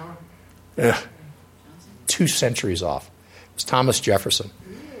 Eisenhower? 2 centuries off. It was Thomas Jefferson.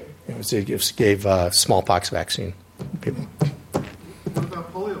 It gave smallpox vaccine to people. What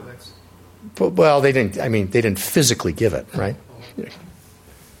about polio vaccine? Well, they didn't. They didn't physically give it, right?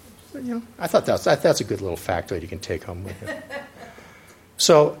 But, I thought that's a good little factoid you can take home with you.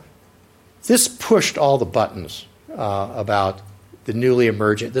 So, this pushed all the buttons about the newly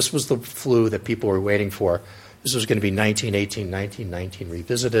emergent. This was the flu that people were waiting for. This was going to be 1918, 1919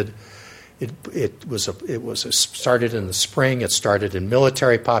 revisited. It started in the spring. It started in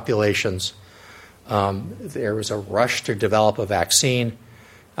military populations. There was a rush to develop a vaccine.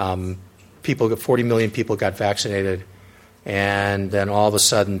 40 million people got vaccinated, and then all of a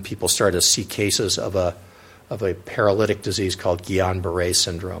sudden, people started to see cases of of a paralytic disease called Guillain-Barré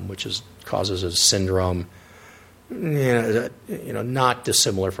syndrome, which causes a syndrome, not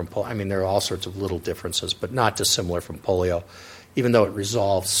dissimilar from polio. I mean, there are all sorts of little differences, but not dissimilar from polio, even though it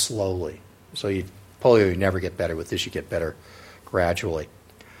resolves slowly. So polio, you never get better. With this, you get better gradually.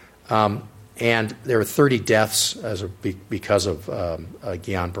 And there were 30 deaths because of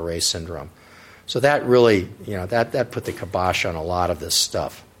Guillain-Barré syndrome. So that really, that put the kibosh on a lot of this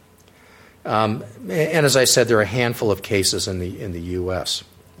stuff. And as I said, there are a handful of cases in the U.S.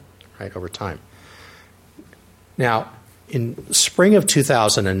 right over time. Now, in spring of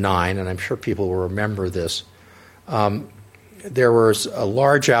 2009, and I'm sure people will remember this, there was a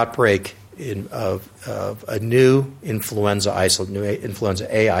large outbreak of a new influenza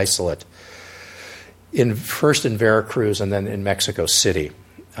A isolate, first in Veracruz and then in Mexico City.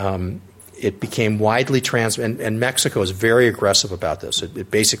 It became widely transmitted, and Mexico is very aggressive about this.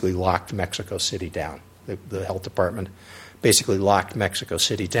 It basically locked Mexico City down. The health department basically locked Mexico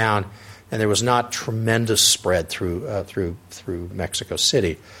City down, and there was not tremendous spread through Mexico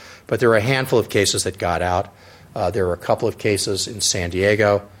City. But there were a handful of cases that got out. There were a couple of cases in San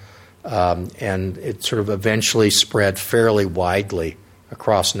Diego, and it sort of eventually spread fairly widely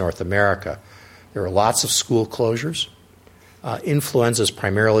across North America. There were lots of school closures. Influenza is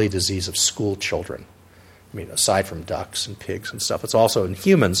primarily a disease of school children. I mean, aside from ducks and pigs and stuff, it's also in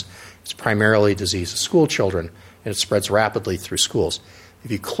humans. It's primarily a disease of school children, and it spreads rapidly through schools.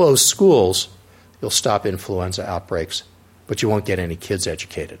 If you close schools, you'll stop influenza outbreaks, but you won't get any kids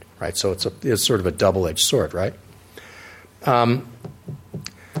educated, right? So it's sort of a double-edged sword, right?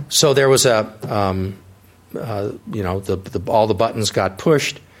 So there was all the buttons got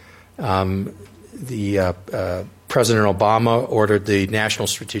pushed. President Obama ordered the National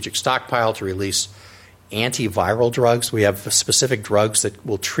Strategic Stockpile to release antiviral drugs. We have specific drugs that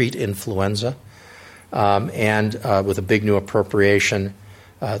will treat influenza. And with a big new appropriation,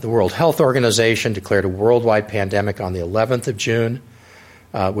 the World Health Organization declared a worldwide pandemic on the 11th of June,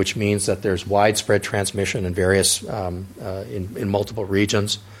 which means that there's widespread transmission in various in multiple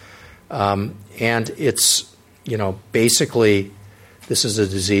regions. And it's, basically, this is a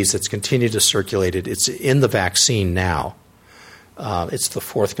disease that's continued to circulate. It's in the vaccine now. It's the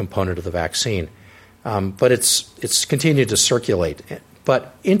fourth component of the vaccine. But it's continued to circulate.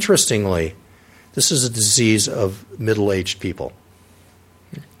 But interestingly, this is a disease of middle-aged people.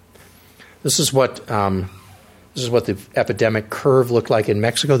 This is what the epidemic curve looked like in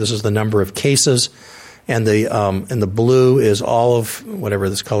Mexico. This is the number of cases. And the blue is all of whatever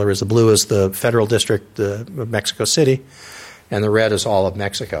this color is. The blue is the federal district of Mexico City, and the red is all of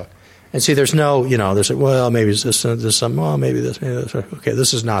Mexico. And see, there's no, maybe it's this, there's some, maybe this, maybe this. Okay,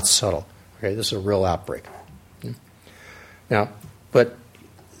 this is not subtle. Okay, this is a real outbreak. Now, but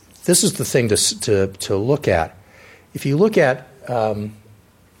this is the thing to look at. If you look at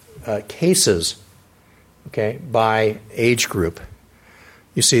cases, okay, by age group,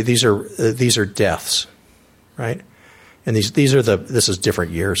 you see these are deaths, right? And this is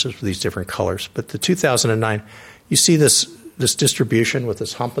different years, these different colors. But the 2009, you see this distribution with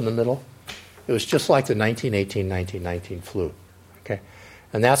this hump in the middle. It was just like the 1918-1919 flu, okay?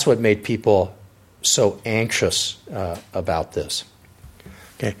 And that's what made people so anxious about this.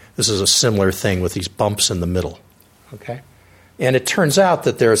 Okay, this is a similar thing with these bumps in the middle. Okay, and it turns out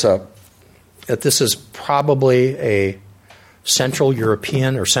that that this is probably a Central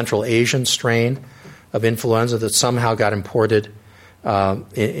European or Central Asian strain of influenza that somehow got imported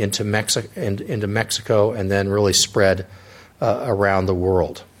into Mexico and then really spread around the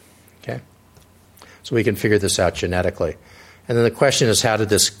world. Okay, so we can figure this out genetically. And then the question is, where did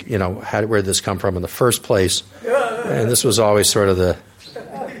this come from in the first place? And this was always sort of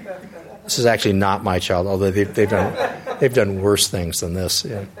this is actually not my child, although they've done worse things than this.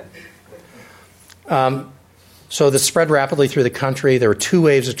 Yeah. So this spread rapidly through the country. There were 2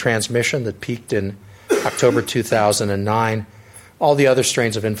 waves of transmission that peaked in October 2009. All the other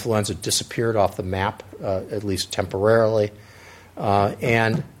strains of influenza disappeared off the map, at least temporarily.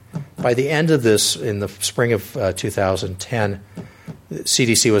 And by the end of this, in the spring of 2010, the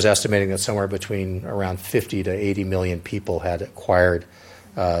CDC was estimating that somewhere between around 50 to 80 million people had acquired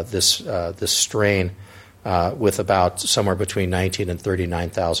this strain, with about somewhere between 19 and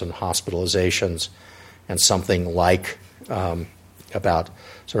 39,000 hospitalizations, and something like about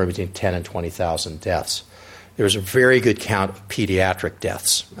somewhere between 10 and 20,000 deaths. There was a very good count of pediatric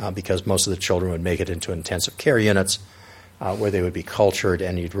deaths because most of the children would make it into intensive care units where they would be cultured,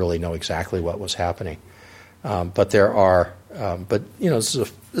 and you'd really know exactly what was happening. But this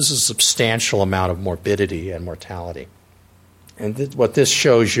is a substantial amount of morbidity and mortality. And what this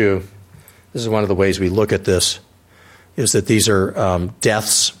shows you this is one of the ways we look at this, is that these are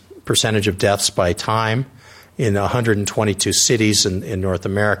deaths, percentage of deaths by time in 122 cities in North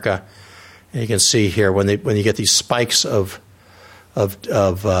America. And you can see here when you get these spikes of higher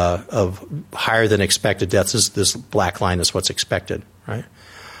than expected deaths, this black line is what's expected, right?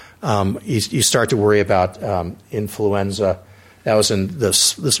 You start to worry about influenza. That was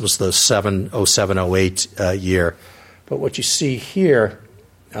this was the 0708 year. But what you see here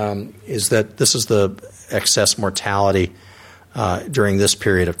is that this is the excess mortality during this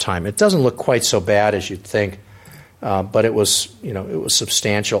period of time. It doesn't look quite so bad as you'd think, but it was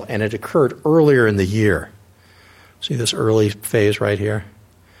substantial, and it occurred earlier in the year. See this early phase right here?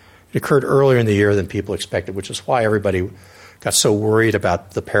 It occurred earlier in the year than people expected, which is why everybody got so worried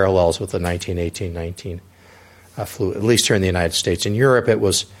about the parallels with the 1918-19 flu, at least here in the United States. In Europe, it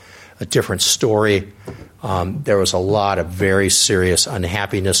was a different story. There was a lot of very serious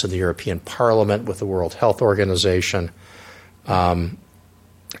unhappiness in the European Parliament with the World Health Organization, and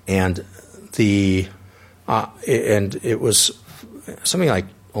it was something like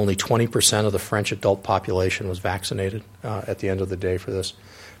only 20% of the French adult population was vaccinated at the end of the day for this.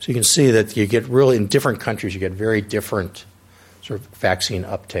 So you can see that you get really, in different countries, you get very different sort of vaccine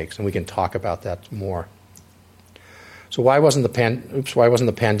uptakes, and we can talk about that more. So why wasn't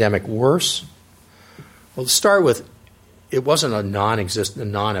the pandemic worse? Well, to start with, it wasn't a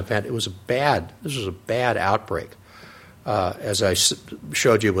non-event. This was a bad outbreak. As I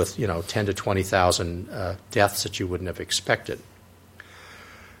showed you with 10 to 20,000 deaths that you wouldn't have expected.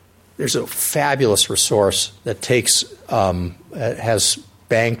 There's a fabulous resource that has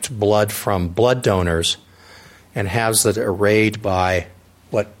banked blood from blood donors and has it arrayed by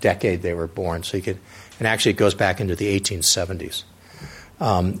what decade they were born. And actually it goes back into the 1870s.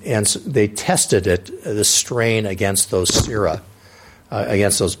 And so they tested the strain against those sera,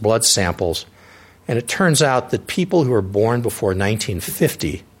 against those blood samples. And it turns out that people who were born before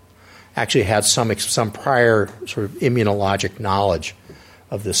 1950 actually had some prior sort of immunologic knowledge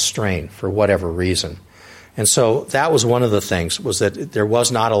of this strain for whatever reason. And so that was one of the things, was that there was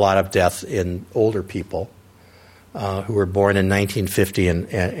not a lot of death in older people who were born in 1950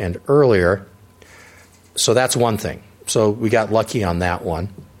 and earlier. So that's one thing. So we got lucky on that one.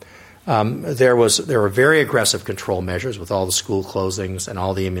 There were very aggressive control measures with all the school closings and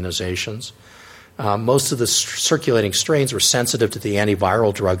all the immunizations. Most of the circulating strains were sensitive to the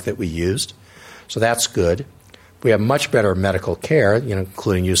antiviral drug that we used, so that's good. We have much better medical care,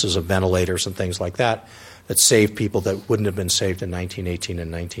 including uses of ventilators and things like that saved people that wouldn't have been saved in 1918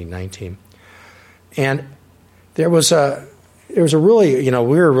 and 1919. And there was a really, we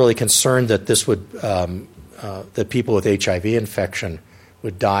were really concerned that this would that people with HIV infection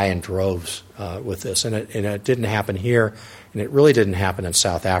would die in droves with this, and it didn't happen here, and it really didn't happen in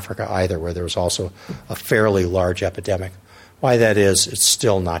South Africa either, where there was also a fairly large epidemic. Why that is, it's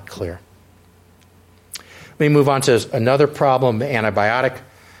still not clear. Let me move on to another problem, antibiotic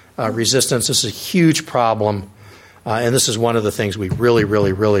resistance. This is a huge problem, and this is one of the things we really,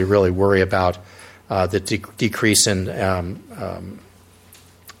 really, really, really worry about, the decrease in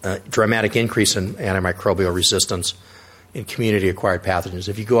dramatic increase in antimicrobial resistance in community-acquired pathogens.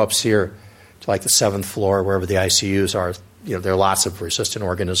 If you go up here to like the 7th floor, wherever the ICUs are, there are lots of resistant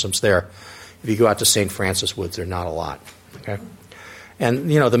organisms there. If you go out to St. Francis Woods, there are not a lot. Okay? And,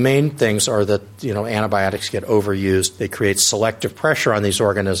 the main things are that, antibiotics get overused. They create selective pressure on these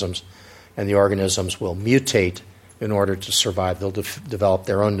organisms, and the organisms will mutate in order to survive. They'll develop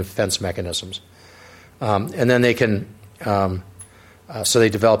their own defense mechanisms. And then they can, so they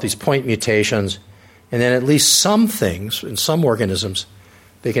develop these point mutations, and then at least some things, in some organisms,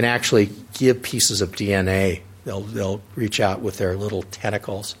 they can actually give pieces of DNA. They'll reach out with their little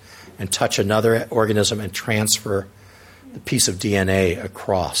tentacles and touch another organism and transfer the piece of DNA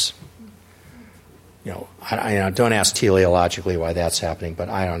across. I don't ask teleologically why that's happening, but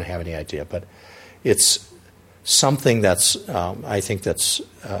I don't have any idea. But it's something that's, I think that's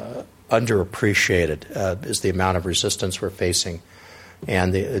underappreciated, is the amount of resistance we're facing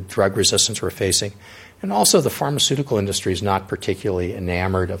and the drug resistance we're facing. And also the pharmaceutical industry is not particularly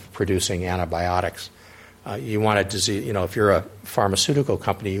enamored of producing antibiotics. You want a disease, if you're a pharmaceutical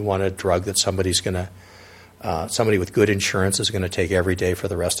company, you want a drug that somebody with good insurance is going to take every day for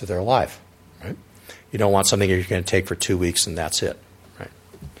the rest of their life. Right? You don't want something you're going to take for 2 weeks and that's it. Right?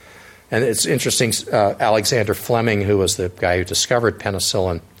 And it's interesting, Alexander Fleming, who was the guy who discovered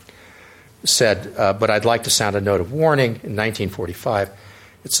penicillin, said, but I'd like to sound a note of warning. In 1945,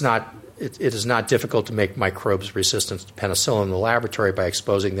 it is not difficult to make microbes resistant to penicillin in the laboratory by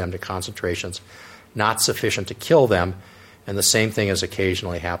exposing them to concentrations not sufficient to kill them And the same thing has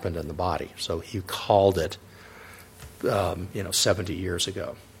occasionally happened in the body. So he called it, 70 years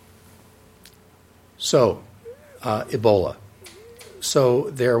ago. So, Ebola. So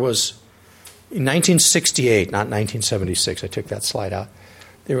there was, in 1968, not 1976, I took that slide out,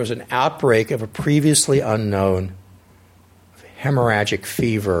 there was an outbreak of a previously unknown hemorrhagic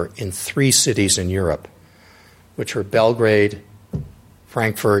fever in 3 cities in Europe, which were Belgrade,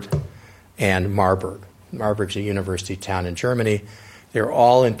 Frankfurt, and Marburg. Marburg's a university town in Germany. They're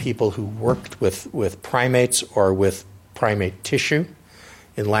all in people who worked with primates or with primate tissue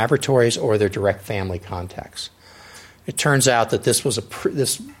in laboratories or their direct family contacts. It turns out that this was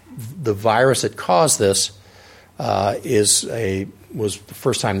the virus that caused this was the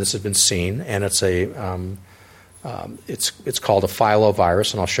first time this had been seen, and it's called a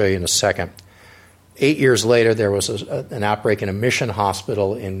filovirus, and I'll show you in a second. 8 years later, there was an outbreak in a mission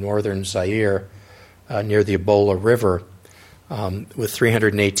hospital in northern Zaire near the Ebola River with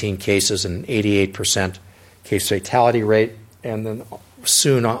 318 cases and 88% case fatality rate. And then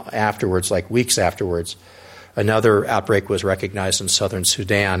soon afterwards, like weeks afterwards, another outbreak was recognized in southern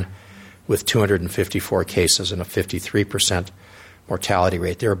Sudan with 254 cases and a 53% mortality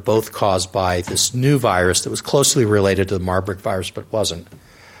rate. They were both caused by this new virus that was closely related to the Marburg virus but wasn't,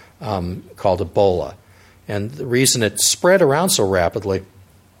 called Ebola. And the reason it spread around so rapidly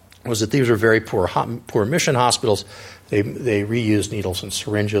was that these were very poor mission hospitals. They reused needles and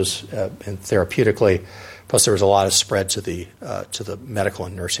syringes and therapeutically. Plus, there was a lot of spread to the medical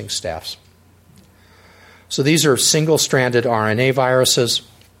and nursing staffs. So these are single-stranded RNA viruses.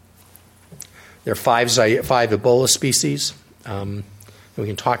 There are five Ebola species. We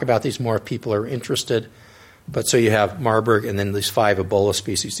can talk about these more if people are interested. But so you have Marburg and then these 5 Ebola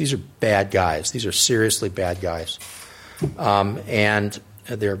species. These are bad guys. These are seriously bad guys. And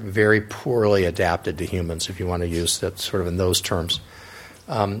they're very poorly adapted to humans, if you want to use that sort of in those terms.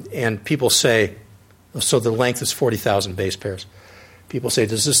 And people say, so the length is 40,000 base pairs. People say,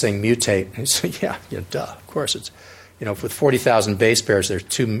 does this thing mutate? And I say, yeah, duh, of course. It's, with 40,000 base pairs, there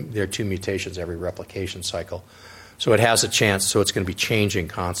are two mutations every replication cycle. So it has a chance, so it's going to be changing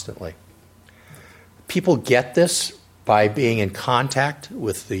constantly. People get this by being in contact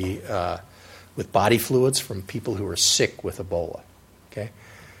with with body fluids from people who are sick with Ebola. Okay,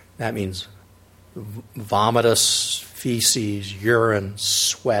 that means vomitus, feces, urine,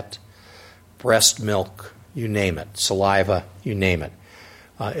 sweat, breast milk, you name it, saliva, you name it.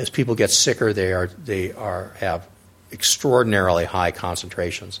 As people get sicker, they have extraordinarily high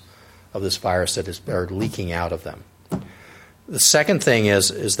concentrations of this virus that are leaking out of them. The second thing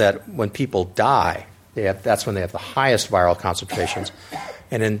is that when people die, that's when they have the highest viral concentrations.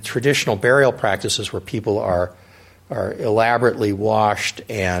 And in traditional burial practices where people are elaborately washed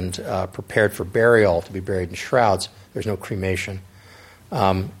and prepared for burial to be buried in shrouds, there's no cremation.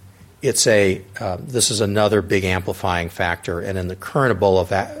 This is another big amplifying factor. And in the current Ebola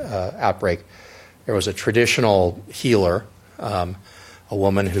outbreak, there was a traditional healer, a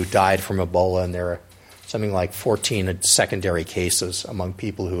woman who died from Ebola, and there are something like 14 secondary cases among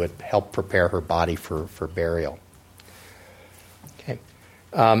people who had helped prepare her body for burial. Okay.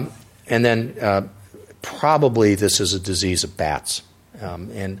 And then probably this is a disease of bats.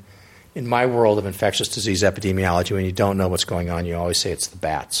 And in my world of infectious disease epidemiology, when you don't know what's going on, you always say it's the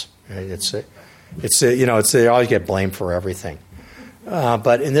bats. Right? They always get blamed for everything.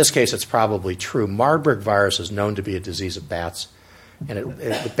 But in this case, it's probably true. Marburg virus is known to be a disease of bats, and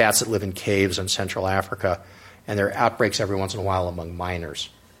the bats that live in caves in Central Africa, and there are outbreaks every once in a while among miners.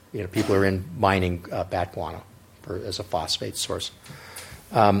 People are in mining bat guano as a phosphate source.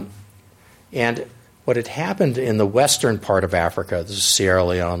 And what had happened in the western part of Africa, this is Sierra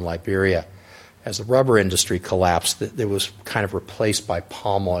Leone, Liberia, as the rubber industry collapsed, it was kind of replaced by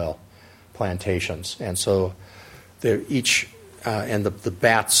palm oil plantations. And so the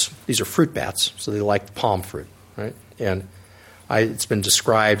bats, these are fruit bats, so they like palm fruit, right? And it's been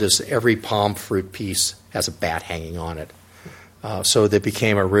described as every palm fruit piece has a bat hanging on it. So they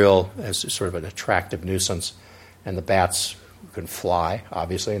became as sort of an attractive nuisance. And the bats can fly,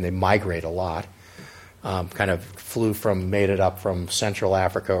 obviously, and they migrate a lot. Made it up from Central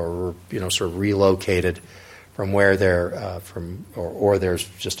Africa, or sort of relocated from where they're or there's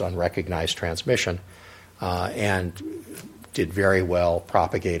just unrecognized transmission, and did very well,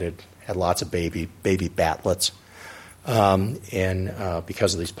 propagated, had lots of baby batlets,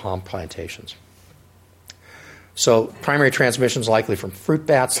 because of these palm plantations. So primary transmission is likely from fruit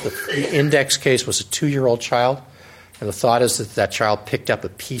bats. The index case was a 2-year-old child. And the thought is that child picked up a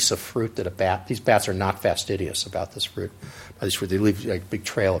piece of fruit that these bats are not fastidious about this fruit. They leave a big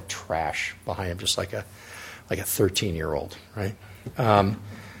trail of trash behind them, just like like a 13-year-old, right?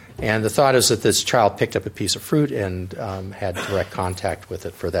 And the thought is that this child picked up a piece of fruit and had direct contact with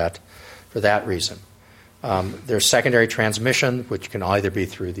it for that reason. There's secondary transmission, which can either be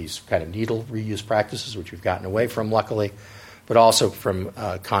through these kind of needle reuse practices, which we've gotten away from, luckily, but also from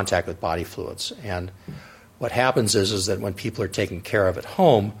contact with body fluids. And what happens is that when people are taken care of at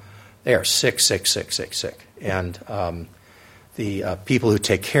home, they are sick. And the people who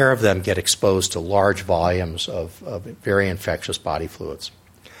take care of them get exposed to large volumes of very infectious body fluids.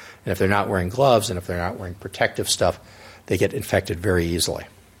 And if they're not wearing gloves and if they're not wearing protective stuff, they get infected very easily.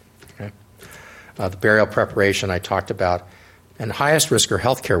 Okay? The burial preparation I talked about. And highest risk are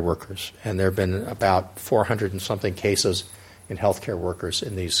healthcare workers. And there have been about 400 and something cases in healthcare workers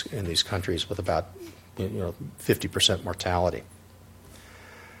in these countries with about 50% mortality.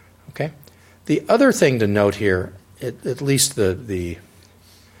 Okay? The other thing to note here, at least the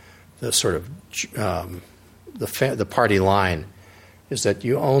sort of the party line, is that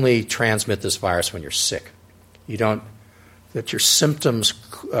you only transmit this virus when you're sick. You don't, that your symptoms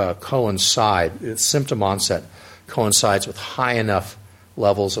coincide, symptom onset coincides with high enough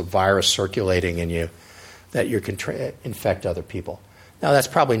levels of virus circulating in you that you can infect other people. Now, that's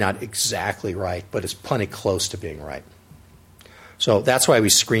probably not exactly right, but it's plenty close to being right. So that's why we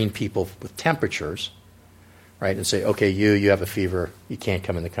screen people with temperatures, right, and say, okay, you have a fever, you can't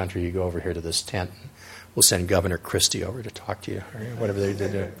come in the country, you go over here to this tent. We'll send Governor Christie over to talk to you, or whatever they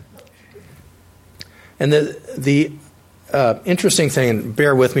do. And the interesting thing, and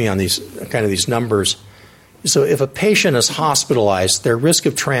bear with me on these numbers, so if a patient is hospitalized, their risk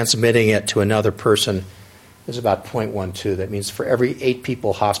of transmitting it to another person is about 0.12. That means for every 8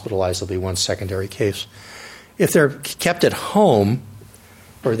 people hospitalized, there'll be 1 secondary case. If they're kept at home,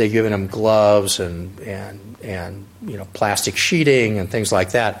 or they're giving them gloves and plastic sheeting and things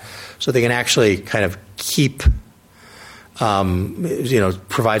like that, so they can actually kind of keep,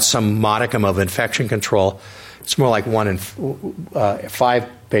 provide some modicum of infection control. It's more like 1 in 5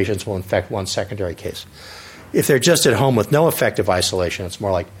 patients will infect 1 secondary case. If they're just at home with no effective isolation, it's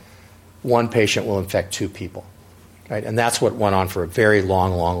more like 1 patient will infect 2 people, right? And that's what went on for a very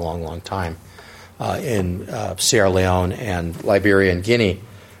long time in Sierra Leone and Liberia and Guinea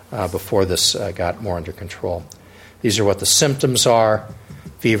before this got more under control. These are what the symptoms are: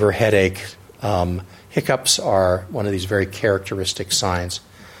 fever, headache. Hiccups are one of these very characteristic signs.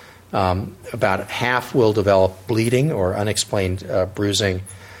 About half will develop bleeding or unexplained bruising,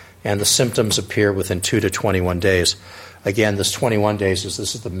 and the symptoms appear within 2 to 21 days. Again, this 21 days this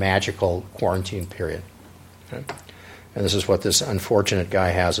is the magical quarantine period. Okay? And this is what this unfortunate guy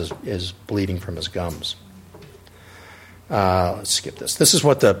has is bleeding from his gums. Let's skip this. This is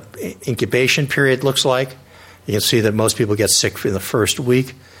what the incubation period looks like. You can see that most people get sick in the first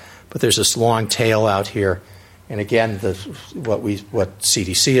week, but there's this long tail out here. And again, what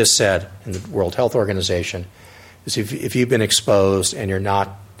CDC has said in the World Health Organization is if you've been exposed and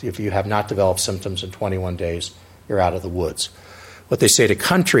if you have not developed symptoms in 21 days, you're out of the woods. What they say to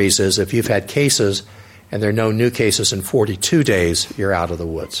countries is if you've had cases and there are no new cases in 42 days, you're out of the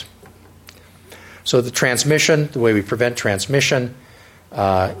woods. So the transmission, the way we prevent transmission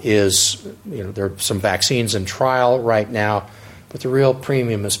is, there are some vaccines in trial right now, but the real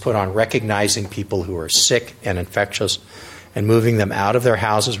premium is put on recognizing people who are sick and infectious and moving them out of their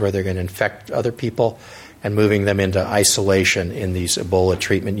houses where they're going to infect other people and moving them into isolation in these Ebola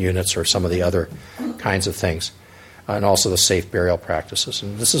treatment units or some of the other kinds of things, and also the safe burial practices.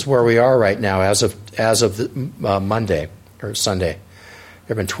 And this is where we are right now as of Monday or Sunday.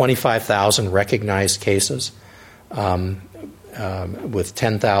 There have been 25,000 recognized cases with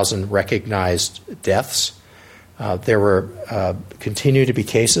 10,000 recognized deaths. There were continue to be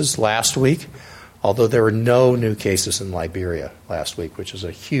cases last week, although there were no new cases in Liberia last week, which is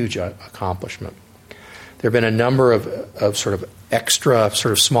a huge accomplishment. There have been a number of sort of extra,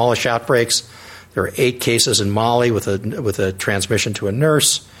 sort of smallish outbreaks. There are 8 cases in Mali with a transmission to a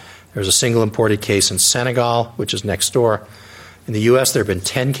nurse. There's a single imported case in Senegal, which is next door. In the U.S., there have been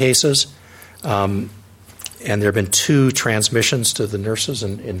 10 cases, and there have been 2 transmissions to the nurses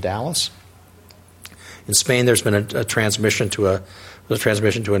in Dallas. In Spain, there's been a transmission to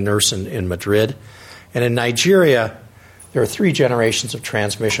a nurse in Madrid, and in Nigeria, there are 3 generations of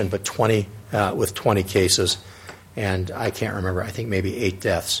transmission, but 20 cases, and I can't remember. I think maybe 8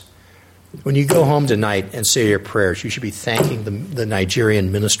 deaths. When you go home tonight and say your prayers, you should be thanking the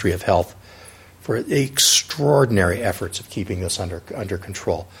Nigerian Ministry of Health for the extraordinary efforts of keeping this under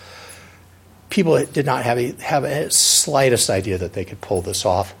control. People did not have a slightest idea that they could pull this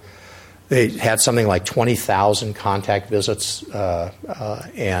off. They had something like 20,000 contact visits,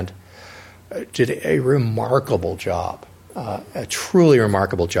 and did a remarkable job, a truly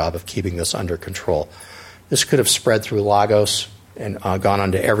remarkable job of keeping this under control. This could have spread through Lagos and gone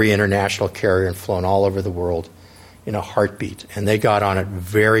onto every international carrier and flown all over the world in a heartbeat. And they got on it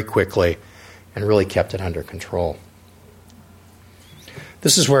very quickly and really kept it under control.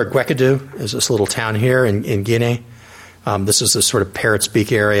 This is where Gwekadu is, this little town here in Guinea. This is the sort of parrot's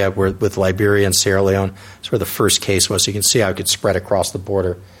beak area with Liberia and Sierra Leone. It's where the first case was. So you can see how it could spread across the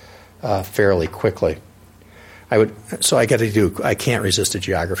border fairly quickly. I can't resist a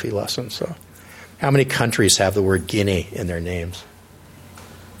geography lesson. So, how many countries have the word Guinea in their names?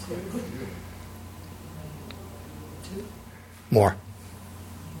 More.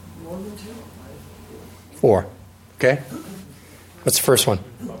 More than 2? 4. Okay. What's the first one?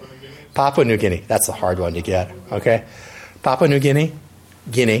 Papua New Guinea. That's the hard one to get. Okay. Papua New Guinea,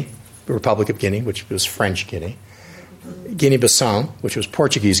 Guinea, the Republic of Guinea, which was French Guinea, Guinea-Bissau, which was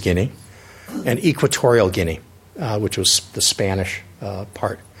Portuguese Guinea, and Equatorial Guinea, which was the Spanish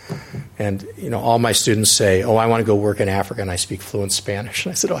part. And, all my students say, I want to go work in Africa, and I speak fluent Spanish.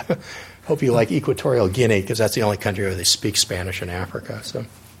 And I said, I hope you like Equatorial Guinea, because that's the only country where they speak Spanish in Africa. So,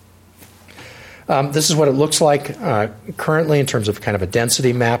 this is what it looks like currently in terms of kind of a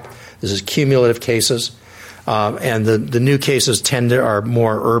density map. This is cumulative cases. And the new cases are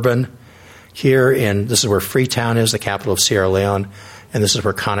more urban here. This is where Freetown is, the capital of Sierra Leone. And this is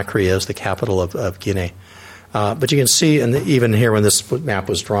where Conakry is, the capital of Guinea. But you can see, and even here when this map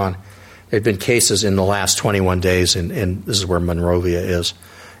was drawn, there had been cases in the last 21 days, and this is where Monrovia is,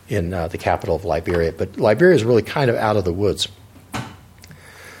 in the capital of Liberia. But Liberia is really kind of out of the woods.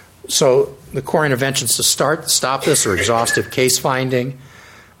 So the core interventions to stop this are exhaustive case finding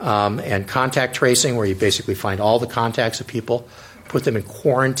and contact tracing, where you basically find all the contacts of people, put them in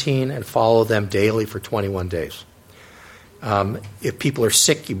quarantine, and follow them daily for 21 days. If people are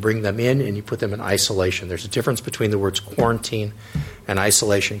sick, you bring them in and you put them in isolation. There's a difference between the words quarantine and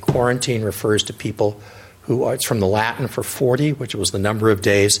isolation. Quarantine refers to people it's from the Latin for 40, which was the number of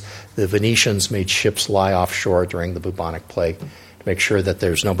days the Venetians made ships lie offshore during the bubonic plague to make sure that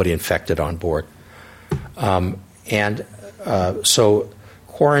there's nobody infected on board. So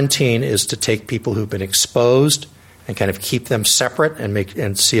quarantine is to take people who've been exposed and kind of keep them separate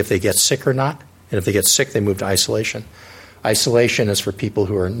and see if they get sick or not. And if they get sick, they move to isolation. Isolation is for people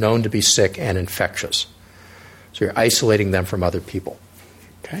who are known to be sick and infectious. So you're isolating them from other people.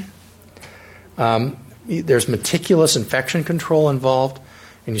 Okay. There's meticulous infection control involved,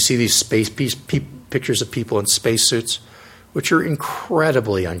 and you see these pictures of people in spacesuits, which are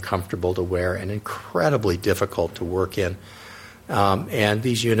incredibly uncomfortable to wear and incredibly difficult to work in. And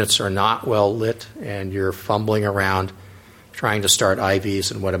these units are not well lit, and you're fumbling around trying to start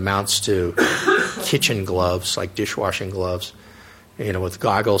IVs in what amounts to kitchen gloves, like dishwashing gloves, with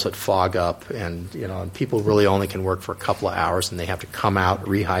goggles that fog up, and people really only can work for a couple of hours, and they have to come out,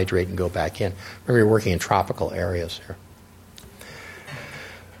 rehydrate, and go back in. Remember, you're working in tropical areas here.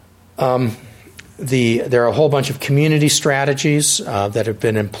 There are a whole bunch of community strategies that have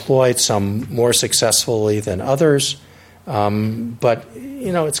been employed, some more successfully than others, but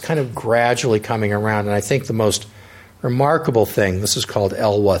it's kind of gradually coming around. And I think the most remarkable thing, this is called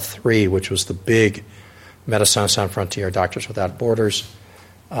ELWA 3, which was the big Médecins Sans Frontières, Doctors Without Borders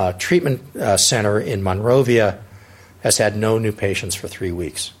treatment center in Monrovia, has had no new patients for 3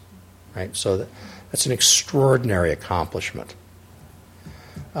 weeks. Right, so that's an extraordinary accomplishment.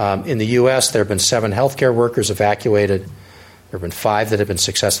 In the U.S., there have been 7 healthcare workers evacuated. There have been 5 that have been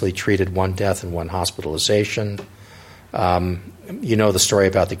successfully treated, 1 death and 1 hospitalization. The story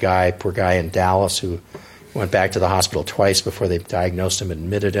about the poor guy in Dallas who went back to the hospital twice before they diagnosed him and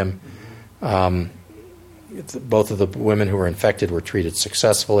admitted him. Both of the women who were infected were treated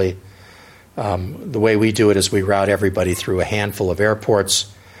successfully. The way we do it is we route everybody through a handful of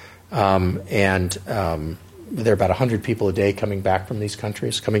airports, and there are about 100 people a day coming back from these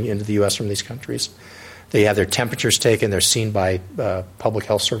countries, coming into the U.S. from these countries. They have their temperatures taken. They're seen by public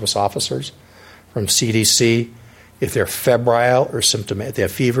health service officers from CDC. If they're febrile or if they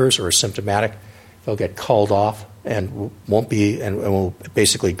have fevers or are symptomatic, they'll get called off and will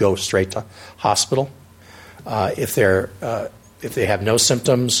basically go straight to hospital. If they have no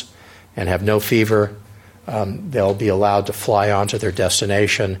symptoms and have no fever, they'll be allowed to fly on to their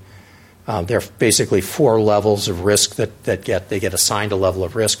destination. There are basically 4 levels of risk that they get assigned a level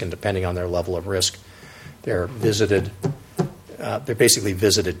of risk, and depending on their level of risk, they're visited. They're basically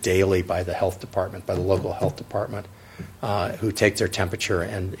visited daily by the health department, by the local health department, who take their temperature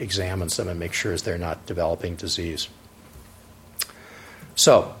and examines them and make sure they're not developing disease.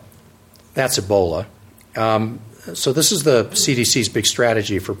 So that's Ebola. So this is the CDC's big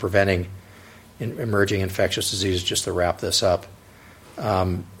strategy for preventing emerging infectious diseases, just to wrap this up. These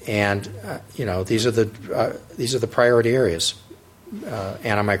are the priority areas: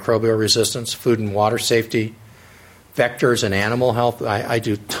 antimicrobial resistance, food and water safety, vectors and animal health. I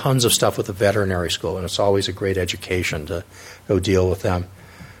do tons of stuff with the veterinary school, and it's always a great education to go deal with them.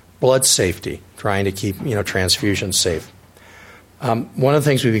 Blood safety, trying to keep transfusions safe. One of the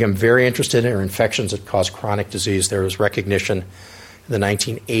things we become very interested in are infections that cause chronic disease. There was recognition in the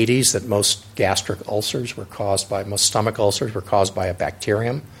 1980s that most stomach ulcers were caused by a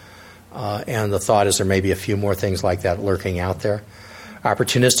bacterium. And the thought is there may be a few more things like that lurking out there.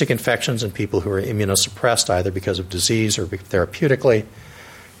 Opportunistic infections in people who are immunosuppressed, either because of disease or therapeutically.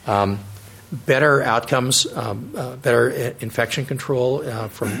 Better outcomes, better infection control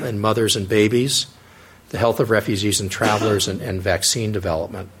in mothers and babies. The health of refugees and travelers, and vaccine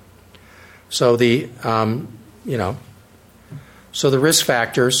development. So the risk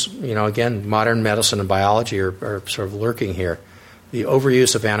factors, again, modern medicine and biology are sort of lurking here. The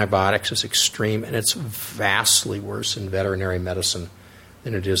overuse of antibiotics is extreme, and it's vastly worse in veterinary medicine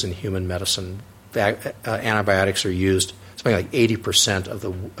than it is in human medicine. Antibiotics are used, something like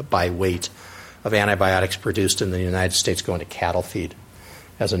 80% by weight of antibiotics produced in the United States go into cattle feed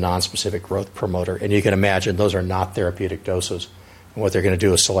as a nonspecific growth promoter. And you can imagine those are not therapeutic doses. And what they're going to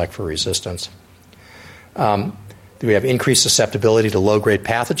do is select for resistance. We have increased susceptibility to low-grade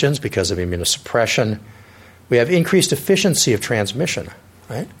pathogens because of immunosuppression. We have increased efficiency of transmission,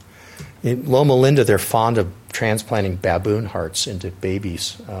 right? In Loma Linda, they're fond of transplanting baboon hearts into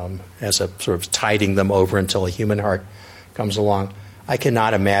babies as a sort of tiding them over until a human heart comes along. I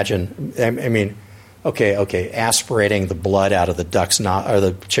cannot imagine, okay, aspirating the blood out of the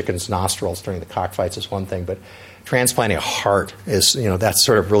the chicken's nostrils during the cockfights is one thing, but transplanting a heart is, that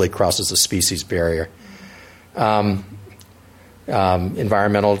sort of really crosses the species barrier.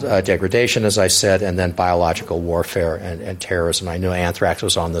 Environmental degradation, as I said, and then biological warfare and terrorism. I know anthrax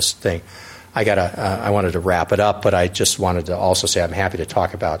was on this thing. I wanted to wrap it up, but I just wanted to also say I'm happy to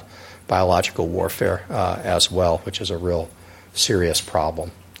talk about biological warfare as well, which is a real serious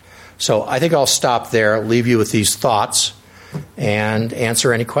problem. So I think I'll stop there, leave you with these thoughts, and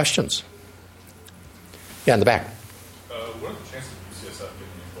answer any questions. Yeah, in the back. What are the chances of UCSF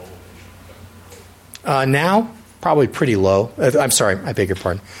getting an Ebola patient? Now, probably pretty low. I'm sorry, I beg your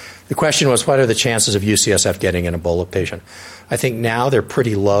pardon. The question was, what are the chances of UCSF getting an Ebola patient? I think now they're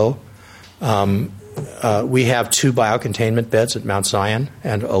pretty low. We have 2 biocontainment beds at Mount Zion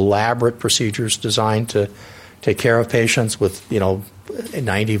and elaborate procedures designed to take care of patients with,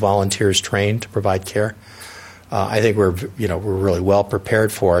 90 volunteers trained to provide care. I think we're really well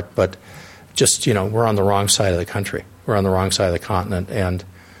prepared for it, but just, we're on the wrong side of the country. We're on the wrong side of the continent, and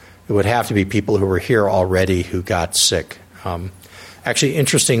it would have to be people who were here already who got sick. Actually,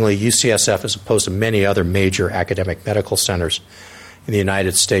 interestingly, UCSF, as opposed to many other major academic medical centers in the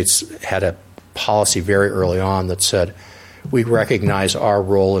United States, had a policy very early on that said, we recognize our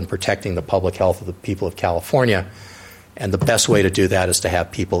role in protecting the public health of the people of California, and the best way to do that is to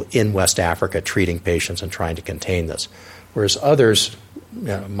have people in West Africa treating patients and trying to contain this. Whereas others,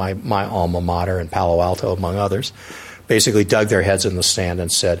 my alma mater in Palo Alto, among others, basically dug their heads in the sand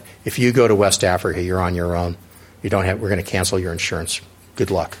and said, if you go to West Africa, you're on your own. We're going to cancel your insurance. Good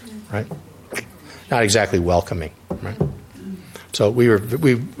luck, right? Not exactly welcoming, right? So we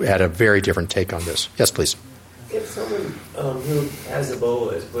had a very different take on this. Yes, please. If someone who has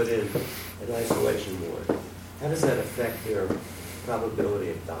Ebola is put in an isolation ward, how does that affect their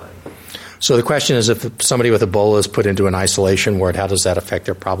probability of dying? So the question is, if somebody with Ebola is put into an isolation ward, how does that affect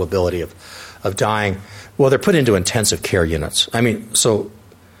their probability of dying? Well, they're put into intensive care units. So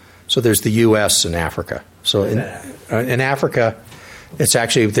there's the U.S. and Africa. So in Africa, it's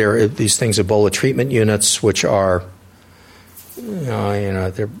actually there are these things, Ebola treatment units, which are,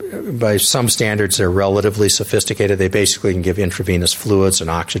 they're, by some standards, they're relatively sophisticated. They basically can give intravenous fluids and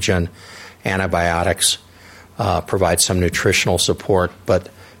oxygen, antibiotics, provide some nutritional support, but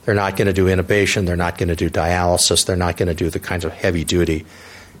they're not going to do intubation. They're not going to do dialysis. They're not going to do the kinds of heavy-duty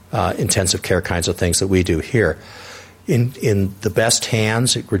intensive care kinds of things that we do here. In the best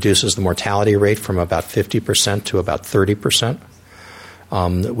hands, it reduces the mortality rate from about 50% to about 30%.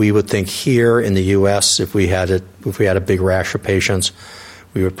 We would think here in the U.S., if we had a big rash of patients,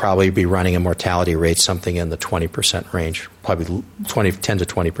 we would probably be running a mortality rate something in the 20% range, probably 10 to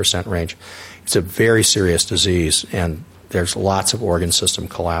 20% range. It's a very serious disease, and there's lots of organ system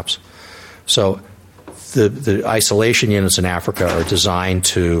collapse. So the isolation units in Africa are designed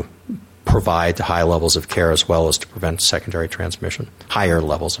to provide high levels of care as well as to prevent secondary transmission, higher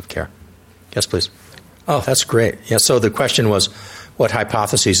levels of care. Yes, please. Oh, that's great. Yeah, so the question was, what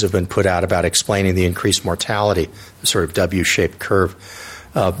hypotheses have been put out about explaining the increased mortality, the sort of W-shaped curve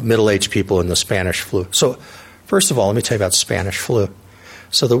of middle-aged people in the Spanish flu? So first of all, let me tell you about Spanish flu.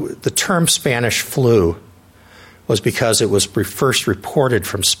 So the term Spanish flu was because it was first reported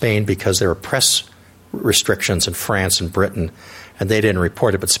from Spain because there were press restrictions in France and Britain, and they didn't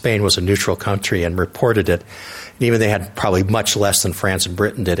report it, but Spain was a neutral country and reported it. And even they had probably much less than France and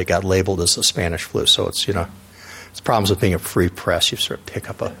Britain did. It got labeled as the Spanish flu. So it's, it's problems with being a free press. You sort of pick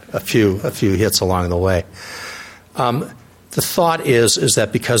up a few hits along the way. The thought is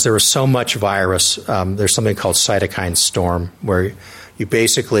that because there was so much virus, there's something called cytokine storm, where you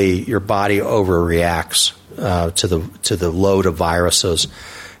basically, your body overreacts to the load of viruses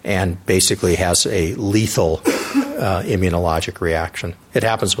and basically has a lethal immunologic reaction. It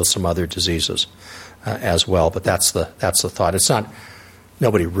happens with some other diseases as well, but that's the thought. It's not,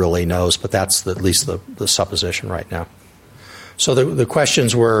 nobody really knows, but that's at least the supposition right now. So the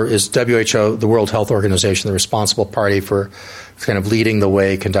questions were, is WHO, the World Health Organization, the responsible party for kind of leading the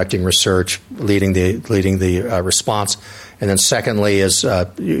way, conducting research, leading the response? And then secondly is,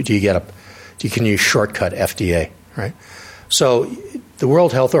 can you shortcut FDA, right? So the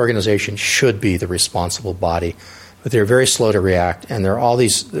World Health Organization should be the responsible body, but they're very slow to react, and there are all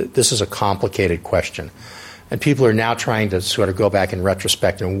these, this is a complicated question. And people are now trying to sort of go back in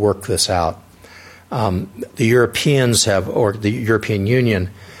retrospect and work this out. The Europeans or the European Union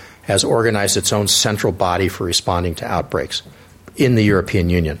has organized its own central body for responding to outbreaks in the European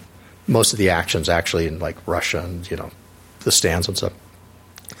Union. Most of the actions actually in like Russia and, the stands and stuff.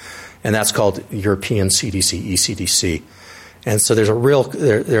 And that's called European CDC, ECDC. And so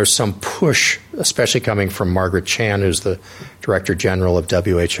there's some push, especially coming from Margaret Chan, who's the Director General of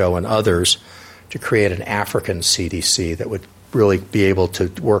WHO, and others, to create an African CDC that would really be able to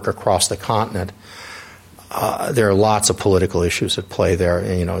work across the continent. There are lots of political issues at play there.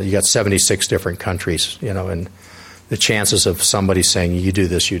 And, you got 76 different countries, and the chances of somebody saying you do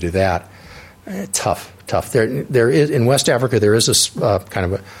this, you do that, tough. There is in West Africa. There is this kind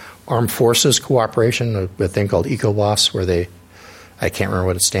of a armed forces cooperation, a thing called ECOWAS, where I can't remember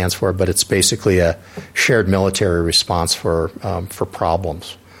what it stands for, but it's basically a shared military response for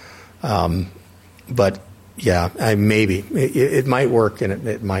problems. But yeah, maybe it might work and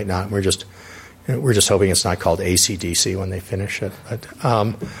it might not. We're just hoping it's not called ACDC when they finish it. But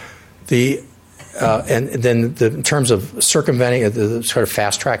and then in terms of circumventing the sort of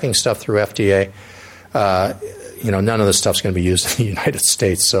fast tracking stuff through FDA. None of this stuff's going to be used in the United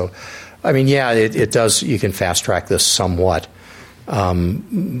States. So, it does. You can fast track this somewhat,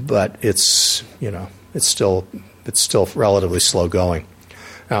 but it's still relatively slow going.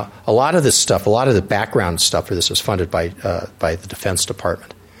 Now, a lot of this stuff, a lot of the background stuff for this is funded by the Defense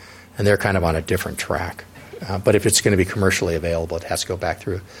Department, and they're kind of on a different track. But if it's going to be commercially available, it has to go back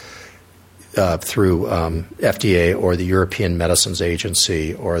through FDA or the European Medicines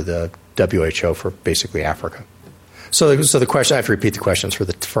Agency or the WHO for basically Africa. So the question, I have to repeat the questions for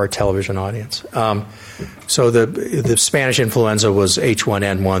our television audience. So the Spanish influenza was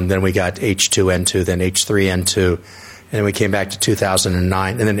H1N1, then we got H2N2, then H3N2, and then we came back to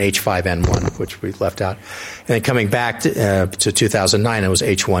 2009, and then H5N1, which we left out. And then coming back to 2009, it was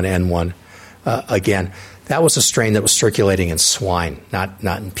H1N1 again. That was a strain that was circulating in swine, not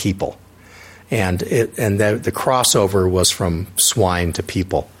in people. And the crossover was from swine to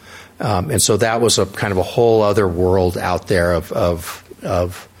people. And so that was a kind of a whole other world out there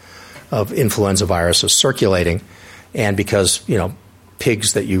of influenza viruses circulating. And because,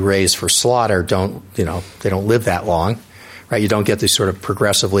 pigs that you raise for slaughter they don't live that long, right? You don't get these sort of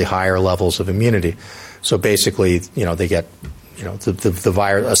progressively higher levels of immunity. So basically, they get, the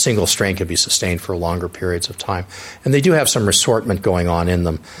virus, a single strain can be sustained for longer periods of time. And they do have some ressortment going on in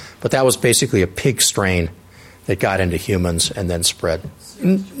them. But that was basically a pig strain that got into humans and then spread.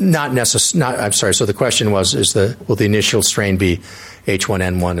 I'm sorry. So the question was: will the initial strain be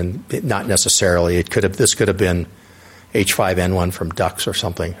H1N1? And not necessarily. This could have been H5N1 from ducks or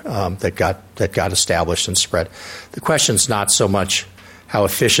something that got established and spread. The question's not so much how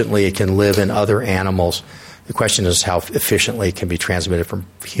efficiently it can live in other animals. The question is how efficiently it can be transmitted from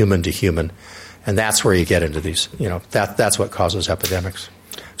human to human, and that's where you get into these. That's what causes epidemics.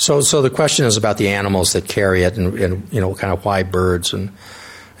 So the question is about the animals that carry it, and kind of why birds and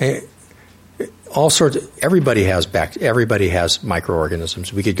all sorts. Everybody has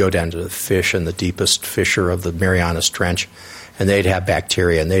microorganisms. We could go down to the fish in the deepest fissure of the Marianas Trench, and they'd have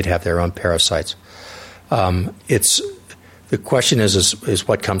bacteria and they'd have their own parasites. The question is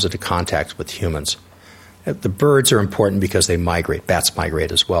what comes into contact with humans. The birds are important because they migrate. Bats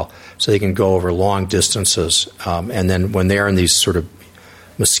migrate as well. So they can go over long distances. And then when they're in these sort of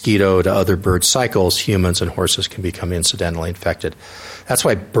mosquito to other bird cycles, humans and horses can become incidentally infected. That's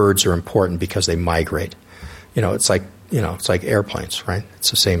why birds are important, because they migrate. It's like airplanes, right?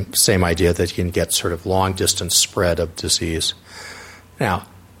 It's the same idea that you can get sort of long distance spread of disease. Now,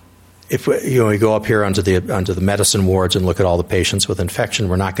 if we go up here onto the medicine wards and look at all the patients with infection,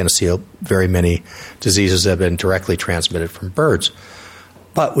 we're not going to see very many diseases that have been directly transmitted from birds.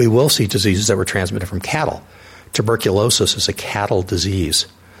 But we will see diseases that were transmitted from cattle. Tuberculosis is a cattle disease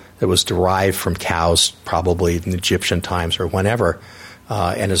that was derived from cows, probably in Egyptian times or whenever,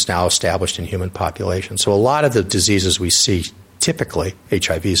 and is now established in human populations. So a lot of the diseases we see typically,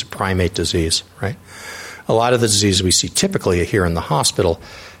 HIV is a primate disease, right? A lot of the diseases we see typically here in the hospital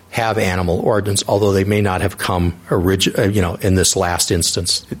have animal origins, although they may not have come in this last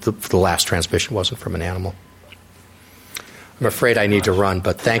instance. The last transmission wasn't from an animal. I'm afraid I need to run,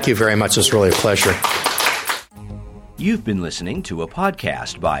 but thank you very much. It's really a pleasure. You've been listening to a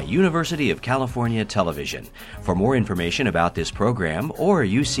podcast by University of California Television. For more information about this program or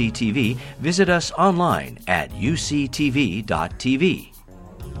UCTV, visit us online at uctv.tv.